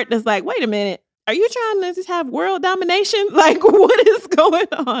of smart that's like, wait a minute, are you trying to just have world domination? Like, what is going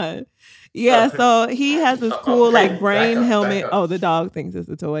on? Yeah, so he has this cool like brain helmet. Oh, the dog thinks it's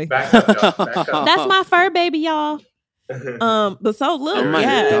a toy. Back up. That's my fur baby, y'all. But so look,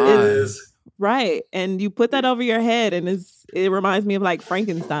 it's right, and you put that over your head, and it reminds me of like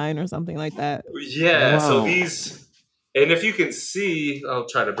Frankenstein or something like that. Yeah. Wow. So and if you can see, I'll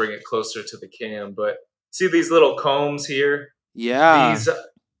try to bring it closer to the cam, but see these little combs here? Yeah.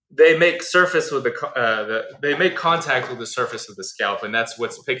 They make they make contact with the surface of the scalp, and that's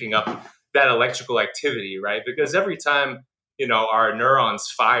what's picking up that electrical activity, right? Because every time, our neurons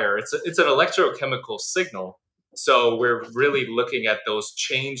fire. It's an electrochemical signal. So we're really looking at those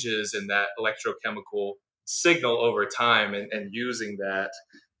changes in that electrochemical signal over time and using that.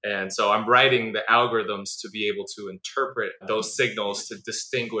 And so I'm writing the algorithms to be able to interpret those signals to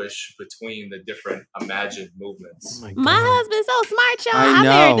distinguish between the different imagined movements. Oh my husband's so smart, y'all. I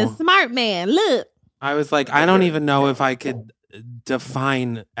know. I married a smart man. Look. I was like, I don't even know if I could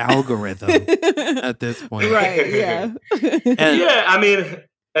define algorithm at this point. Right, yeah. Yeah, I mean,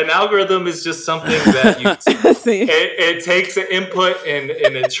 an algorithm is just something that it takes an input and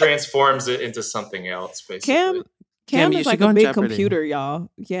it transforms it into something else, basically. Cam you is should like go a on big Jeopardy. computer, y'all.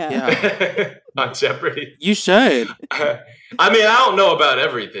 Yeah. On Jeopardy. You should. I mean, I don't know about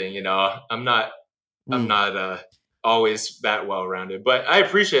everything, I'm not always that well-rounded, but I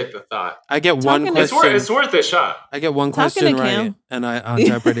appreciate the thought. I get one question. It's worth a shot. I get one Talking question to right, Cam. and on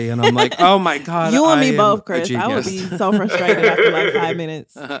Jeopardy, and I'm like, oh my God. You and I me am both, a Chris. I would be genius. so frustrated after like 5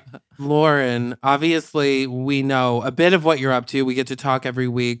 minutes. Lauren, obviously we know a bit of what you're up to. We get to talk every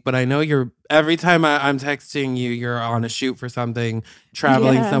week, but I know every time I'm texting you, you're on a shoot for something,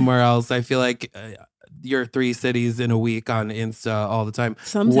 traveling somewhere else. I feel like you're 3 cities in a week on Insta all the time.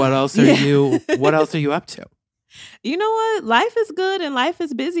 Sometimes. What else are you up to? You know what? Life is good and life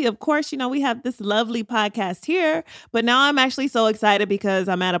is busy. Of course, we have this lovely podcast here, but now I'm actually so excited because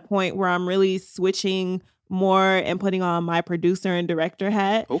I'm at a point where I'm really switching more and putting on my producer and director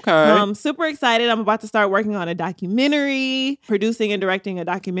hat. Okay. So I'm super excited. I'm about to start working on a documentary, producing and directing a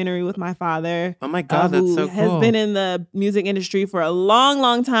documentary with my father. Oh my God, that's so cool. Has been in the music industry for a long,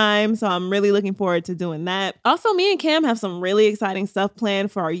 long time. So I'm really looking forward to doing that. Also, me and Cam have some really exciting stuff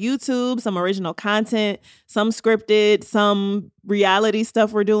planned for our YouTube, some original content, some scripted, some reality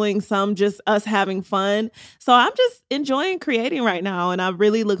stuff we're doing, some just us having fun. So I'm just enjoying creating right now. And I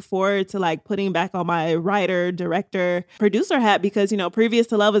really look forward to like putting back on my writer, director, producer hat because, previous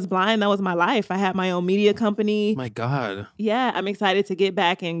to Love is Blind, that was my life. I had my own media company. My God. Yeah, I'm excited to get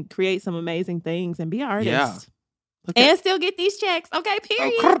back and create some amazing things and be an artist. Yeah. And still get these checks. Okay,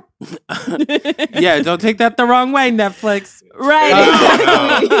 period. Yeah, don't take that the wrong way, Netflix. Right.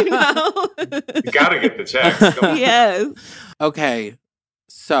 You gotta get the checks. Yes. Okay,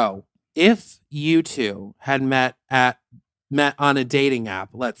 so if you two had met on a dating app,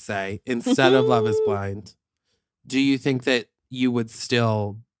 let's say, instead of Love is Blind, do you think that you would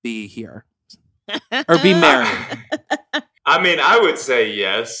still be here or be married? I mean, I would say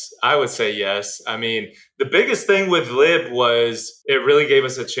yes. I mean, the biggest thing with Lib was it really gave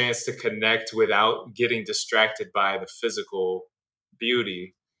us a chance to connect without getting distracted by the physical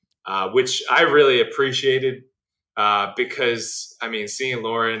beauty, which I really appreciated because, I mean, seeing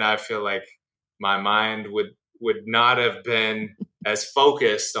Lauren, I feel like my mind would not have been as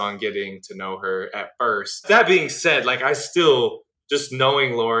focused on getting to know her at first. That being said, like I still, just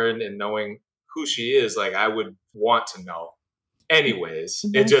knowing Lauren and knowing who she is, like I would want to know anyways.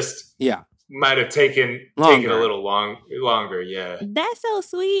 It just might have taken a little longer. Yeah. That's so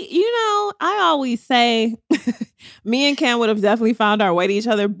sweet. I always say me and Cam would have definitely found our way to each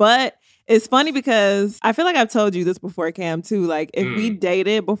other, but it's funny because I feel like I've told you this before, Cam, too. Like if we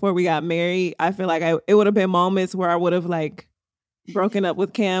dated before we got married, I feel like it would have been moments where I would have like broken up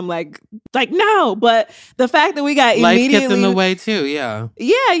with Cam, like no. But the fact that we got life immediately gets in the way too. Yeah,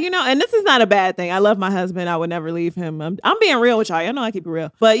 and this is not a bad thing. I love my husband. I would never leave him. I'm being real with y'all. Y'all know I keep it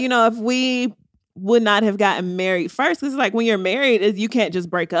real. But if we would not have gotten married first, because it's like when you're married, you can't just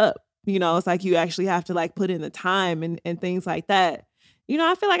break up. It's like you actually have to like put in the time and things like that.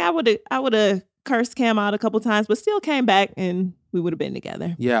 I feel like I would have cursed Cam out a couple times, but still came back and we would have been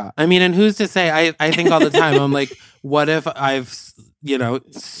together. Yeah. I mean, and who's to say? I think all the time, I'm like, what if I've,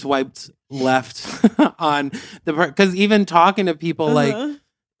 swiped left on because even talking to people, like,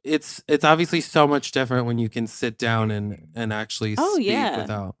 it's obviously so much different when you can sit down and actually speak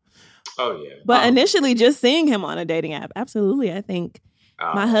without. Oh, yeah. But initially, just seeing him on a dating app, absolutely. I think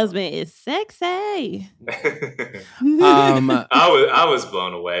my husband is sexy. I was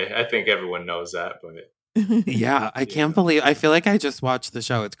blown away. I think everyone knows that, but yeah, I can't believe. I feel like I just watched the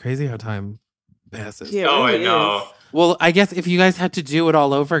show. It's crazy how time passes. Yeah, I know. Well, I guess if you guys had to do it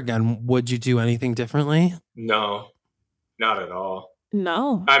all over again, would you do anything differently? No, not at all.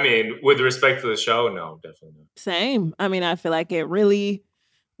 No. I mean, with respect to the show, no, definitely not. Same. I mean, I feel like it really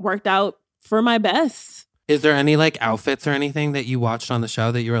worked out for my best. Is there any like outfits or anything that you watched on the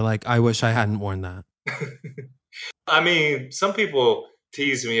show that you were like, I wish I hadn't worn that? I mean, some people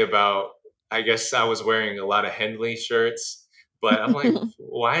tease me about, I guess I was wearing a lot of Henley shirts, but I'm like,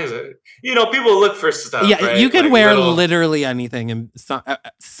 why is it? People look for stuff. Yeah, right? you can like wear literally anything and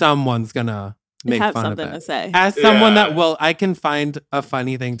someone's gonna make have fun something of it. to say. As someone that I can find a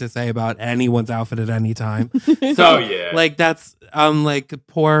funny thing to say about anyone's outfit at any time. So like that's like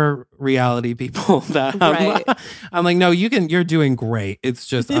poor reality people that I'm like, no, you're doing great. It's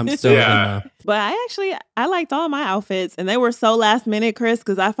just I'm still But I liked all my outfits, and they were so last minute, Chris,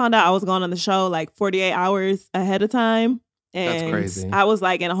 because I found out I was going on the show like 48 hours ahead of time. And that's crazy. I was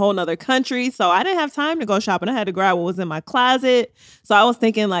like in a whole nother country, so I didn't have time to go shopping. I had to grab what was in my closet. So I was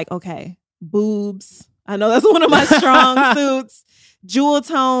thinking like, okay, boobs. I know that's one of my strong suits. Jewel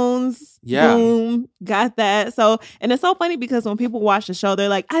tones. Yeah. Boom. Got that. So, and it's so funny because when people watch the show, they're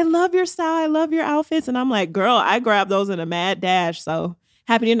like, I love your style. I love your outfits. And I'm like, girl, I grabbed those in a mad dash. So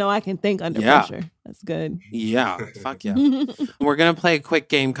happy to know I can think under pressure. That's good. Yeah. Fuck yeah. We're going to play a quick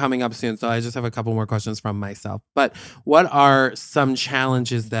game coming up soon. So I just have a couple more questions from myself. But what are some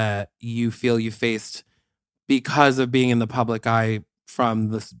challenges that you feel you faced because of being in the public eye from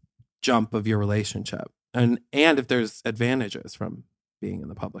this jump of your relationship? And if there's advantages from being in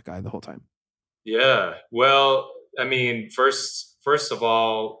the public eye the whole time? Yeah. Well, I mean, first of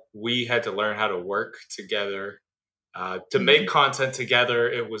all, we had to learn how to work together. To make content together,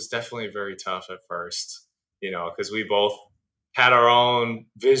 it was definitely very tough at first, because we both had our own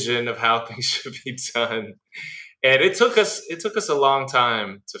vision of how things should be done. And it took us a long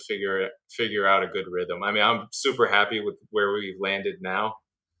time to figure out a good rhythm. I mean, I'm super happy with where we've landed now,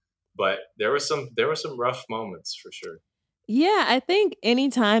 but there were some rough moments for sure. Yeah, I think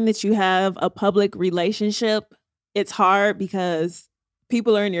anytime that you have a public relationship, it's hard because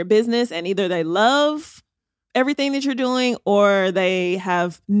people are in your business and either they love everything that you're doing or they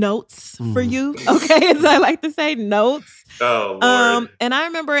have notes for you. Okay, as I like to say, notes. Oh, Lord. And I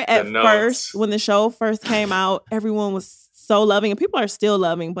remember at first when the show first came out, everyone was so loving and people are still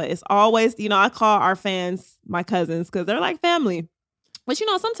loving, but it's always, I call our fans my cousins because they're like family. But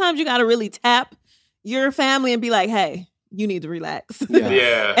sometimes you got to really tap your family and be like, hey, you need to relax.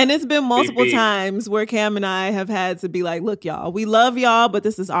 Yeah. And it's been multiple times where Cam and I have had to be like, look, y'all, we love y'all, but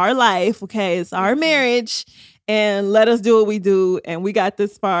this is our life. Okay. It's our marriage and let us do what we do. And we got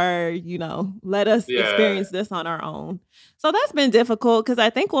this far, let us experience this on our own. So that's been difficult because I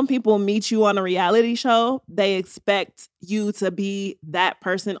think when people meet you on a reality show, they expect you to be that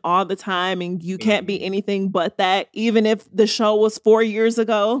person all the time and you can't be anything but that, even if the show was 4 years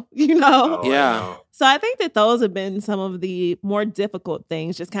ago, Oh, yeah. So I think that those have been some of the more difficult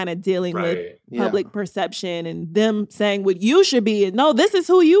things, just kind of dealing with public perception and them saying what you should be. And no, this is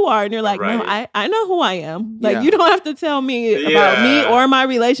who you are. And you're like, no, I know who I am. Like, you don't have to tell me about me or my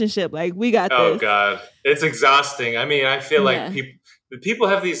relationship. Like, we got this. Oh, God. It's exhausting. I mean, I feel like people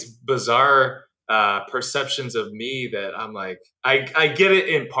have these bizarre perceptions of me that I'm like, I get it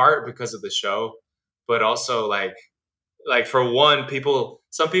in part because of the show, but also like for one,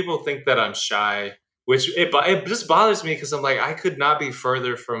 some people think that I'm shy, which it just bothers me because I'm like, I could not be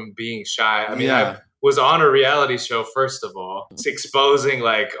further from being shy. I mean, I was on a reality show, first of all. It's exposing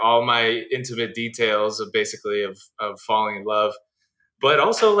like all my intimate details of basically of falling in love. But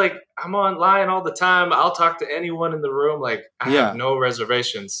also, like, I'm online all the time. I'll talk to anyone in the room. Like, I have no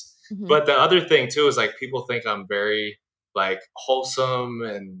reservations. Mm-hmm. But the other thing, too, is, like, people think I'm very, like, wholesome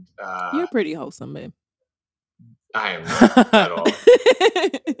and... You're pretty wholesome, babe. I am not at all.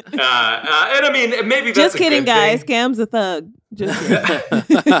 And, I mean, maybe that's just kidding, a good guys. thing. Cam's a thug. Just kidding.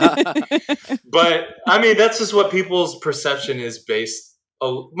 But, I mean, that's just what people's perception is based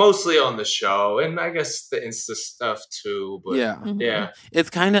mostly on the show, and I guess the Insta stuff too. But yeah,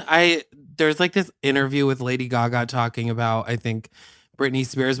 it's kind of there's like this interview with Lady Gaga talking about I think Britney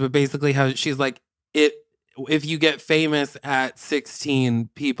Spears, but basically how she's like if you get famous at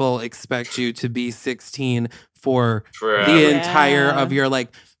 16, people expect you to be 16 for the entire of your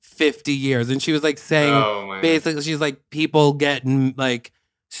like 50 years, and she was like saying basically she's like people get like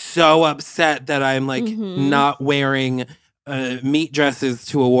so upset that I'm like not wearing meat dresses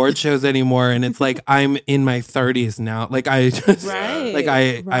to award shows anymore, and it's like I'm in my 30s now. Like I just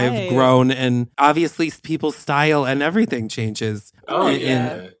I've grown, and obviously people's style and everything changes.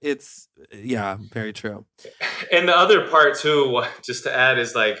 And it's very true. And the other part too, just to add,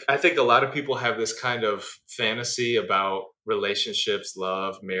 is like I think a lot of people have this kind of fantasy about relationships,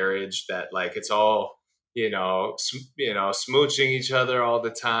 love, marriage, that like it's all smooching each other all the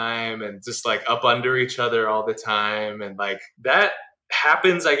time and just like up under each other all the time. And like that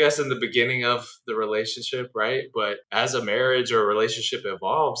happens, I guess, in the beginning of the relationship, right? But as a marriage or a relationship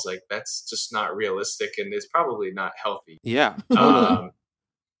evolves, like that's just not realistic and it's probably not healthy. Yeah.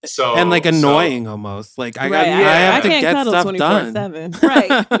 So and like annoying almost. Like I have to get stuff done.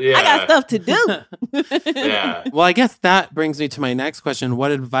 Right. I got stuff to do. Yeah. Well, I guess that brings me to my next question.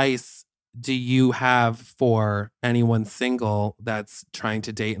 What advice do you have for anyone single that's trying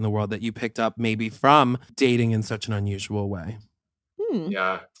to date in the world that you picked up maybe from dating in such an unusual way?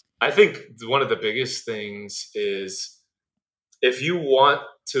 Yeah. I think one of the biggest things is if you want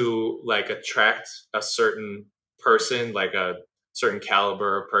to like attract a certain person, like a certain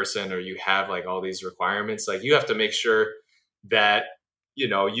caliber of person, or you have like all these requirements, like you have to make sure that, you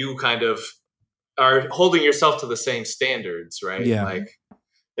know, you kind of are holding yourself to the same standards, right? Yeah. Like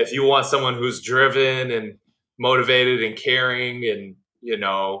if you want someone who's driven and motivated and caring and, you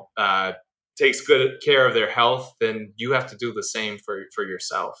know, takes good care of their health, then you have to do the same for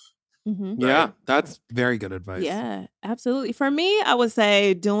yourself. Mm-hmm. Yeah, that's very good advice. Yeah, absolutely. For me, I would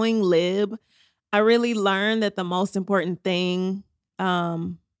say doing Lib, I really learned that the most important thing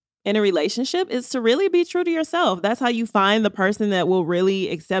in a relationship is to really be true to yourself. That's how you find the person that will really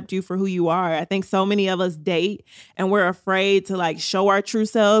accept you for who you are. I think so many of us date and we're afraid to like show our true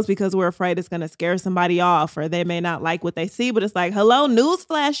selves because we're afraid it's going to scare somebody off or they may not like what they see. But it's like, hello,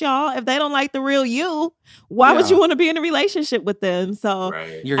 newsflash, y'all. If they don't like the real you, why would you want to be in a relationship with them? So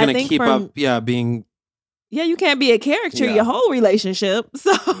you're going to keep up, being... Yeah, you can't be a character your whole relationship.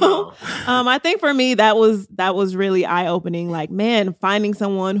 So I think for me, that was really eye-opening. Like, man, finding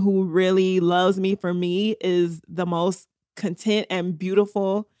someone who really loves me for me is the most content and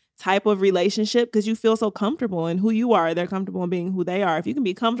beautiful type of relationship because you feel so comfortable in who you are. They're comfortable in being who they are. If you can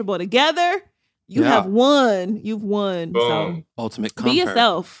be comfortable together, you have won. You've won. Boom. So ultimate comfort. be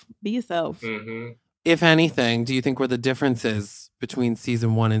yourself. Be yourself. Mm-hmm. If anything, do you think were the differences between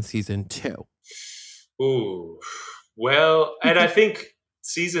season 1 and season 2? Ooh, well, and I think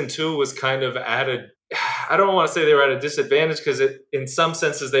season 2 was kind of I don't want to say they were at a disadvantage because in some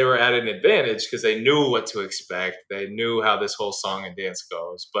senses they were at an advantage because they knew what to expect. They knew how this whole song and dance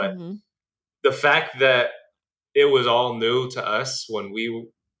goes. But the fact that it was all new to us when we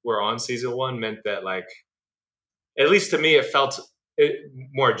were on season 1 meant that, like, at least to me, it felt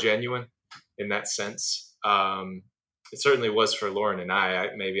more genuine in that sense. It certainly was for Lauren and I.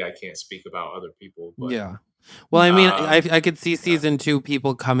 Maybe I can't speak about other people. But, yeah. Well, I mean, I could see season 2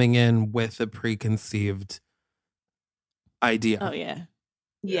 people coming in with a preconceived idea. Oh, yeah.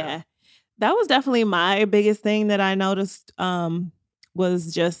 Yeah. That was definitely my biggest thing that I noticed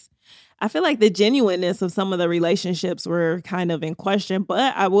was just, I feel like the genuineness of some of the relationships were kind of in question.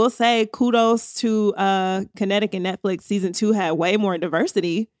 But I will say kudos to Kinetic and Netflix. Season 2 had way more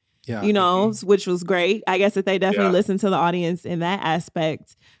diversity. Yeah. You know, which was great. I guess that they definitely listened to the audience in that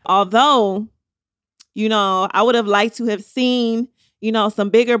aspect. Although, you know, I would have liked to have seen, you know,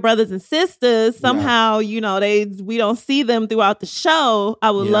 some bigger brothers and sisters. Somehow, you know, we don't see them throughout the show. I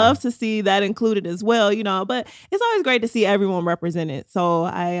would love to see that included as well, you know, but it's always great to see everyone represented. So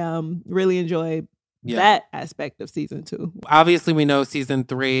I really enjoyed that aspect of season 2. Obviously, we know season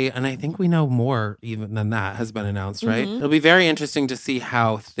 3, and I think we know more even than that has been announced, right? It'll be very interesting to see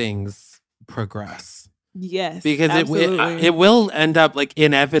how things progress. Yes, because it will end up like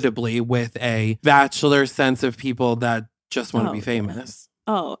inevitably with a bachelor sense of people that just want to be famous.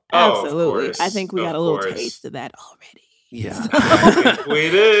 Oh, absolutely. I think we got a little taste of that already. Yeah.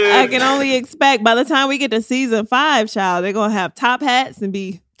 We did. I can only expect by the time we get to season 5, child, they're gonna have top hats and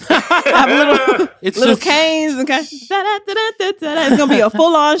have little canes and it's gonna be a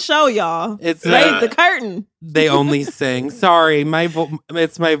full-on show, y'all. Raise the curtain. They only sing. Sorry,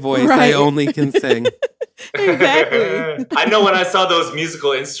 it's my voice. Right. I only can sing. Exactly. I know when I saw those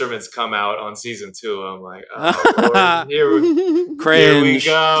musical instruments come out on season 2, I'm like, oh, Lord, here we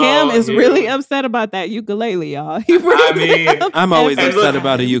go. Cam is really upset about that ukulele, y'all. I'm always upset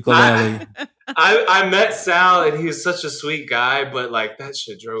about a ukulele. I met Sal and he was such a sweet guy, but like that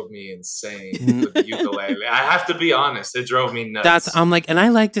shit drove me insane with the ukulele. I have to be honest, it drove me nuts. I'm like, and I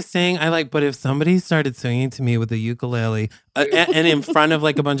like to sing. But if somebody started singing to me with a ukulele and in front of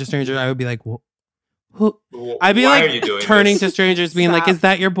like a bunch of strangers, I would be like, I'd be Why like are you doing turning this? to strangers being like, is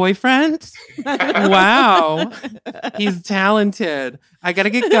that your boyfriend? Wow. He's talented. I gotta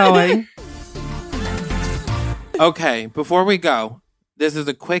get going. Okay, before we go, this is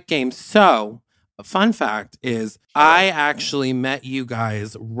a quick game. So, a fun fact is I actually met you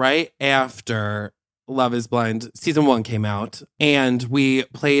guys right after Love is Blind season 1 came out, and we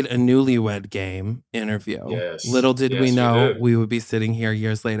played a newlywed game interview. Yes. Little did we know we would be sitting here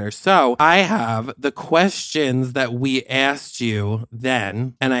years later. So I have the questions that we asked you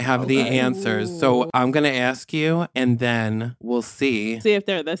then, and I have the answers. So I'm going to ask you, and then we'll see if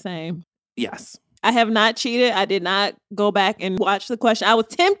they're the same. Yes. I have not cheated. I did not go back and watch the question. I was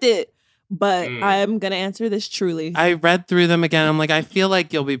tempted, but I'm going to answer this truly. I read through them again. I'm like, I feel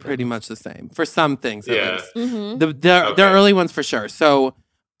like you'll be pretty much the same for some things. At least. Mm-hmm. The early ones for sure. So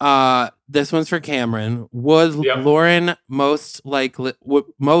This one's for Cameron. Would Lauren most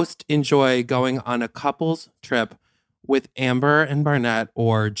enjoy going on a couples trip with Amber and Barnett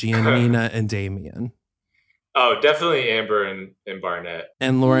or Giannina and Damian? Oh, definitely Amber and Barnett.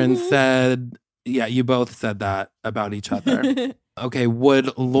 And Lauren said, yeah, you both said that about each other. Okay,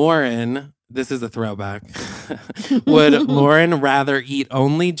 would Lauren, this is a throwback, would Lauren rather eat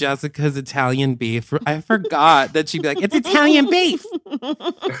only Jessica's Italian beef? I forgot that she'd be like, it's Italian beef.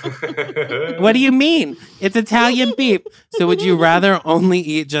 What do you mean? It's Italian beef. So would you rather only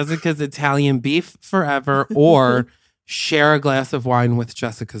eat Jessica's Italian beef forever or share a glass of wine with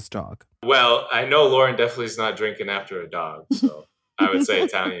Jessica's dog? Well, I know Lauren definitely is not drinking after a dog, so I would say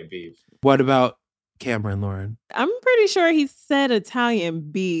Italian beef. What about Cameron, Lauren? I'm pretty sure he said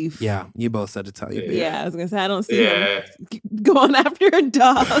Italian beef. Yeah, you both said Italian beef. Yeah, I was going to say, I don't see him going after a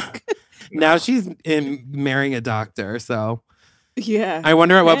dog. Now she's marrying a doctor, so... Yeah. I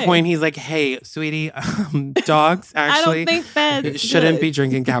wonder at what point he's like, hey, sweetie, dogs actually I don't think that shouldn't be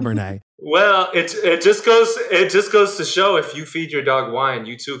drinking Cabernet. Well, it just goes to show if you feed your dog wine,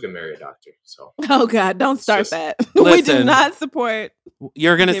 you too can marry a doctor. So oh God, don't start that. We do not support.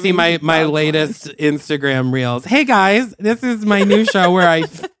 You're gonna see my latest Instagram reels. Hey guys, this is my new show where I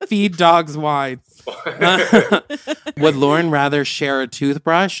feed dogs wine. Would Lauren rather share a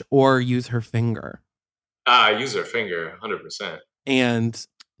toothbrush or use her finger? Use her finger, 100%. And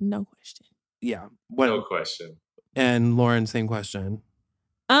no question. Yeah, no question. And Lauren, same question.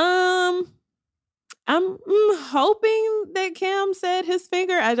 I'm hoping that Cam said his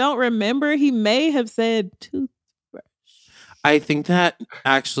finger. I don't remember. He may have said toothbrush. I think that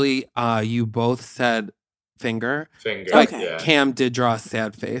actually you both said finger. Finger. Okay. Yeah. Cam did draw a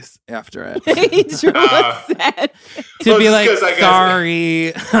sad face after it. He drew a sad face. To be like,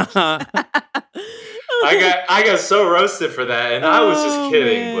 sorry. I got so roasted for that, and I was just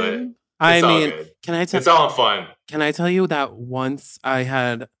kidding, but I mean, good. Can I tell? It's all fun. Can I tell you that once I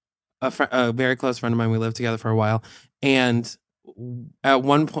had a very close friend of mine. We lived together for a while, and at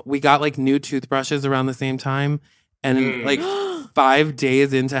one point we got like new toothbrushes around the same time, and like 5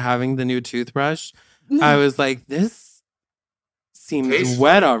 days into having the new toothbrush, I was like, "This seems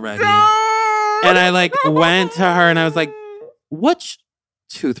wet already," and I like went to her and I was like, "Which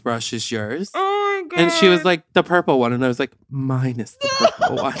toothbrush is yours?" And she was like, the purple one. And I was like, mine is the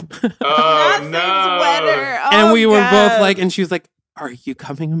purple one. Oh, no. And we were both like, and she was like, are you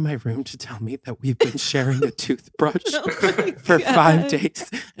coming in my room to tell me that we've been sharing a toothbrush for 5 days?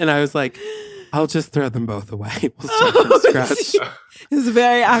 And I was like, I'll just throw them both away. We'll start from scratch. It was a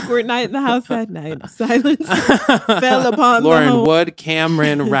very awkward night in the house that night. Silence fell upon Lauren, the home. would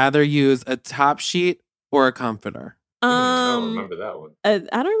Cameron rather use a top sheet or a comforter? I don't remember that one. I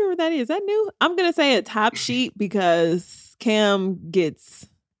don't remember what that is. Is that new? I'm gonna say a top sheet because Cam gets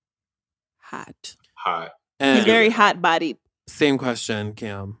hot. He's very hot bodied. Same question,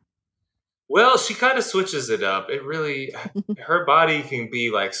 Cam. Well, she kind of switches it up. It really, her body can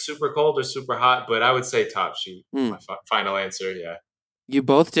be like super cold or super hot, but I would say top sheet. My final answer, yeah. You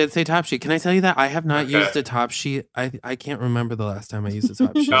both did say top sheet. Can I tell you that I have not used a top sheet? I can't remember the last time I used a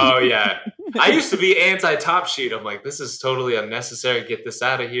top sheet. Oh, yeah. I used to be anti-top sheet. I'm like, this is totally unnecessary. Get this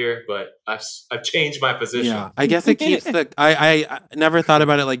out of here. But I've changed my position. Yeah, I guess it keeps the... I never thought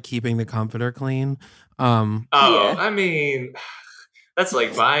about it like keeping the comforter clean. I mean... That's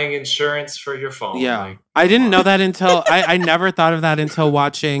like buying insurance for your phone. Yeah. Like, I didn't know that until... I never thought of that until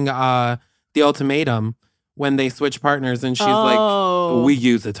watching The Ultimatum. When they switch partners and she's like, we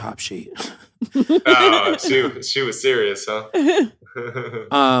use a top sheet. Oh, she was serious, huh?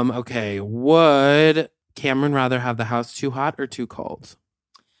 Okay. Would Cameron rather have the house too hot or too cold?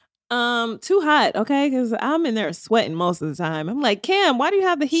 Too hot, okay? Because I'm in there sweating most of the time. I'm like, Cam, why do you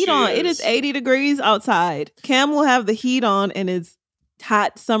have the heat on? It is 80 degrees outside. Cam will have the heat on and it's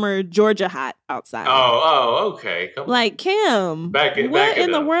hot summer Georgia hot outside. Oh, okay. Come like Cam, back in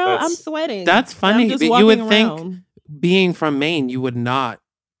the world? I'm sweating. That's funny. You would think being from Maine, you would not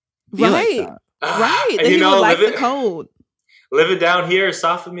be like that. Right. That you would like the cold. Living down here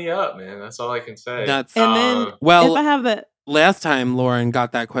softened me up, man. That's all I can say. That's and then well. If I have the last time, Lauren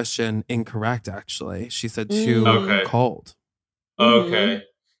got that question incorrect. Actually, she said too cold. Okay.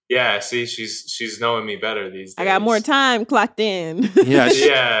 Yeah, see, she's knowing me better these days. I got more time clocked in.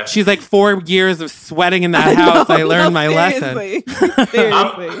 Yeah, she's like 4 years of sweating in that house. I learned my lesson.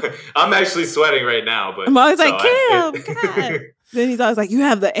 Seriously. I'm actually sweating right now, but I'm always like, Cam, God. Then he's always like, you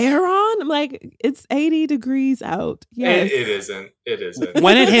have the air on? I'm like, it's 80 degrees out. Yes. It isn't.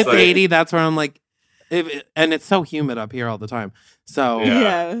 When it hits 80, that's where I'm like, and it's so humid up here all the time. So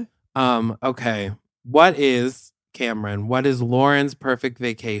yeah. Okay. What is Cameron, what is Lauren's perfect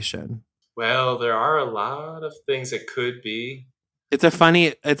vacation? Well, there are a lot of things it could be. It's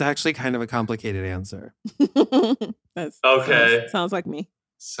actually kind of a complicated answer. Okay. Sounds like me.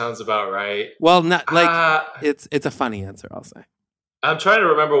 Sounds about right. Well, not like it's a funny answer, I'll say. I'm trying to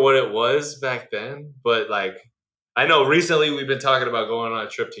remember what it was back then, but like I know recently we've been talking about going on a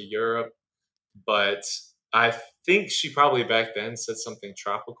trip to Europe, but I think she probably back then said something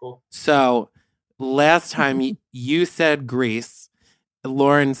tropical. So last time you said Greece,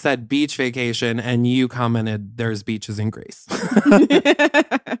 Lauren said beach vacation, and you commented there's beaches in Greece.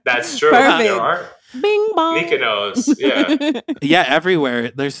 That's true. Perfect. There are. Bing bong. Mykonos, yeah. Yeah,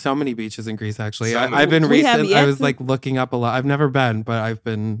 everywhere. There's so many beaches in Greece, actually. So I've been We have recent. yet I was to- like looking up a lot. I've never been, but I've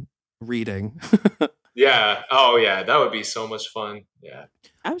been reading. Yeah. Oh, yeah. That would be so much fun. Yeah.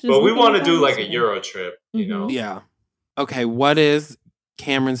 I was just But we looking want to at do that like a yesterday. Euro trip, you know? Yeah. Okay, what is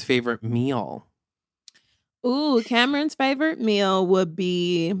Cameron's favorite meal? Ooh, Cameron's favorite meal would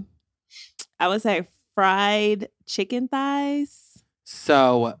be, I would say, fried chicken thighs.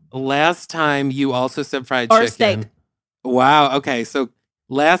 So last time you also said fried Or chicken. steak. Wow. Okay. So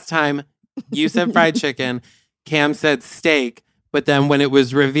last time you said fried chicken, Cam said steak, but then when it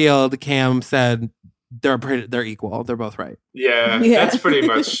was revealed, Cam said they're equal. They're both right. Yeah, Yeah. that's pretty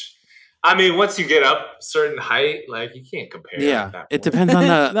much. I mean, once you get up a certain height, like you can't compare. Yeah. at that It point. depends on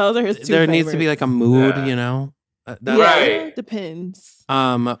the. Those are his two there needs to be like a mood, Yeah. you know. Yeah, Right. depends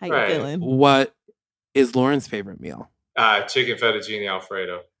How how you Right. feeling. What is Lauren's favorite meal? Chicken fettuccine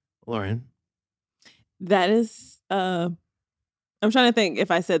Alfredo. Lauren. That is, I'm trying to think if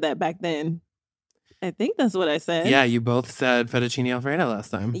I said that back then. I think that's what I said. Yeah, you both said fettuccine alfredo last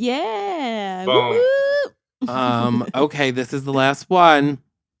time. Yeah. Boom. Whoop, whoop. Okay, this is the last one.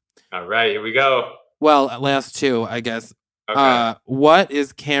 All right, here we go. Well, last two, I guess. Okay. What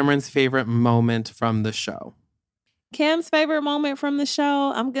is Cameron's favorite moment from the show? Cam's favorite moment from the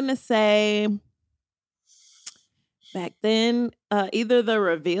show, I'm going to say back then, either the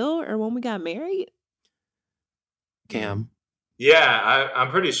reveal or when we got married. Cam. Yeah, I'm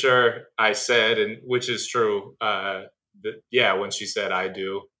pretty sure I said, and which is true. When she said I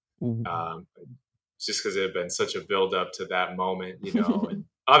do, just because it had been such a build up to that moment, you know. And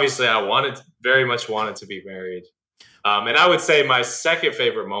obviously, I very much wanted to be married. And I would say my second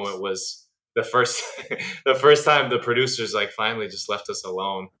favorite moment was the first time the producers like finally just left us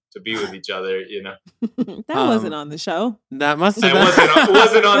alone to be with each other. You know, That wasn't on the show. That must have it been.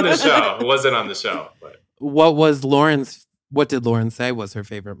 wasn't on the show. It wasn't on the show, but. What did Lauren say was her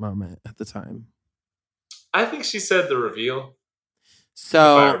favorite moment at the time? I think she said the reveal.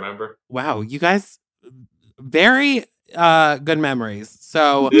 So, if I remember. Wow, you guys, very good memories.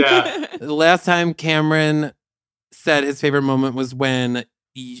 So, Yeah. the last time Cameron said his favorite moment was when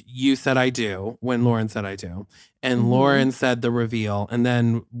you said I do, when Lauren said I do. And Lauren said the reveal. And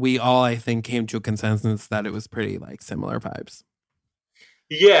then we all, I think, came to a consensus that it was pretty like similar vibes.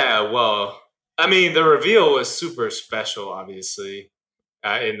 Yeah, well, I mean, the reveal was super special, obviously,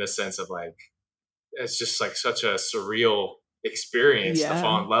 in the sense of like, it's just like such a surreal experience to Yeah.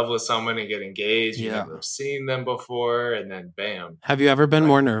 fall in love with someone and get engaged. You Yeah. never have seen them before, and then bam. Have you ever been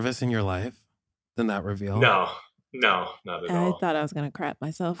more nervous in your life than that reveal? No, not at I all. thought I was going to crap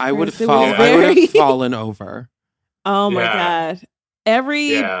myself. I would have first. It was I would very- have fallen over. Oh my Yeah. God.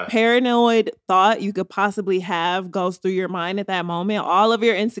 Every Yeah. paranoid thought you could possibly have goes through your mind at that moment. All of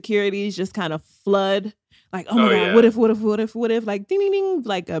your insecurities just kind of flood. Like, oh my Oh, God, yeah. what if, like ding, ding, ding,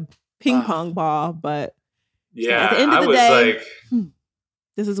 like a ping pong ball. But Yeah, at the end of I the was day, like,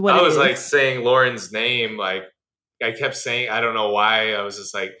 this is what I it was is. like saying Lauren's name, like I kept saying, I don't know why. I was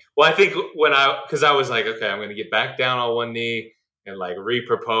just like, well, I think because I was like, okay, I'm going to get back down on one knee and like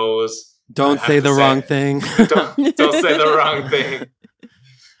re-propose. Don't I have say to the wrong thing. Don't say the wrong thing.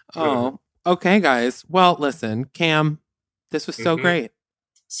 Oh, okay, guys. Well, listen, Cam, this was so Mhm. great.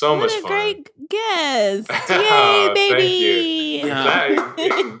 So what much a fun. great guest. Yay, Thank baby.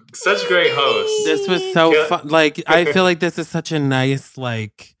 you. Such great hosts. This was so Kill- fun. Like, I feel like this is such a nice,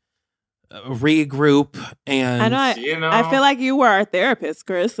 like, regroup. And I know. You know? I feel like you were our therapist,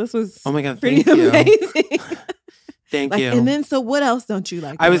 Chris. This was oh my God, pretty thank you. amazing. Thank Like, you. and then, so what else don't you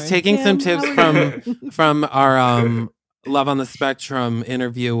like? I was Lauren? taking some Kim, tips how are you? from our Love on the Spectrum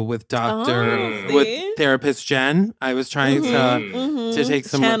interview with Oh, with see? therapist Jen. I was trying to Mhm. take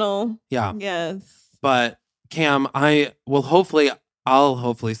some channel. Yeah. Yes. But Cam, I will hopefully I'll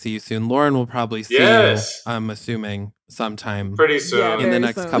hopefully see you soon. Lauren will probably see you, I'm assuming, sometime pretty soon in the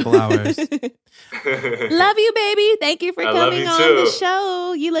next couple hours. Love you, baby. Thank you for coming on the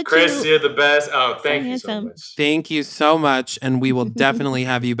show. You look Chris, cute. you're the best. Oh, thank you so much. Thank you so much. And we will definitely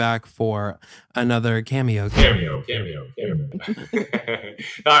have you back for another cameo. Cameo.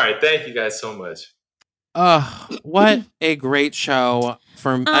 All right. Thank you guys so much. What a great show.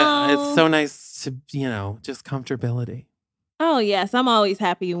 It's so nice to, just comfortability. Oh, yes. I'm always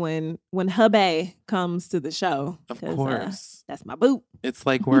happy when hubby comes to the show. Of course. That's my boo. It's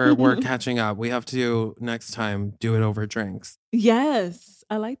like we're catching up. We have to, next time, do it over drinks. Yes.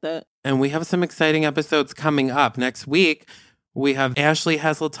 I like that. And we have some exciting episodes coming up. Next week, we have Ashley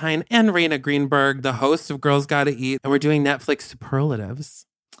Heseltine and Raina Greenberg, the hosts of Girls Gotta Eat. And we're doing Netflix superlatives.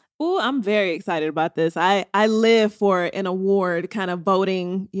 Oh, I'm very excited about this. I live for an award kind of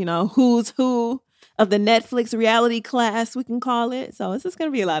voting, who's who of the Netflix reality class, we can call it. So it's just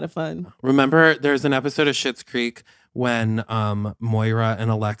going to be a lot of fun. Remember, there's an episode of Schitt's Creek when Moira and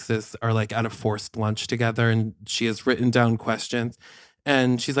Alexis are like at a forced lunch together and she has written down questions.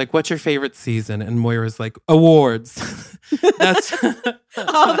 And she's like, what's your favorite season? And Moira's like, awards. That's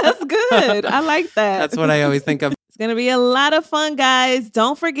Oh, that's good. I like that. That's what I always think of. It's going to be a lot of fun, guys.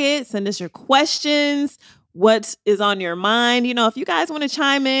 Don't forget, send us your questions. What is on your mind? If you guys want to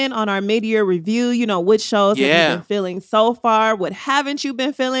chime in on our mid-year review, which shows have you been feeling so far? What haven't you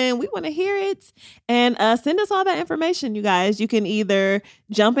been feeling? We want to hear it. And send us all that information, you guys. You can either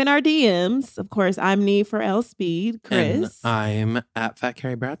jump in our DMs. Of course, I'm Nee for L Speed, Chris. And I'm at Fat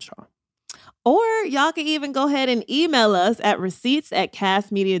Carrie Bradshaw. Or y'all can even go ahead and email us at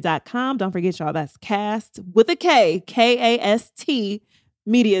receipts@castmedia.com. Don't forget, y'all, that's cast with a K, KAST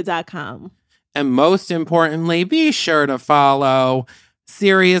media.com. And most importantly, be sure to follow.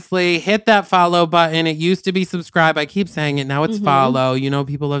 Seriously, hit that follow button. It used to be subscribe. I keep saying it. Now it's follow.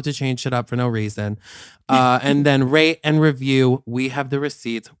 People love to change shit up for no reason. And then rate and review. We have the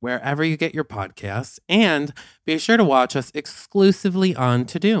receipts wherever you get your podcasts. And be sure to watch us exclusively on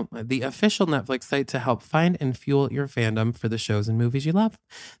Tudum, the official Netflix site to help find and fuel your fandom for the shows and movies you love.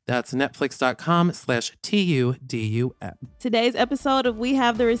 That's netflix.com/TUDUM. Today's episode of We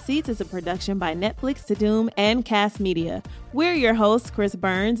Have the Receipts is a production by Netflix, Tudum, and Cast Media. We're your hosts, Chris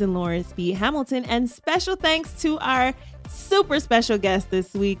Burns and Lawrence B. Hamilton. And special thanks to our super special guest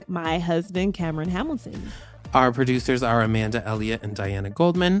this week, my husband, Cameron Hamilton. Our producers are Amanda Elliott and Diana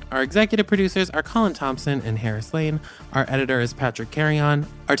Goldman. Our executive producers are Colin Thompson and Harris Lane. Our editor is Patrick Carrion.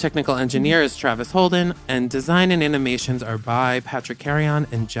 Our technical engineer is Travis Holden. And design and animations are by Patrick Carrion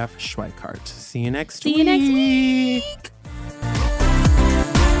and Jeff Schweikart. See you next week.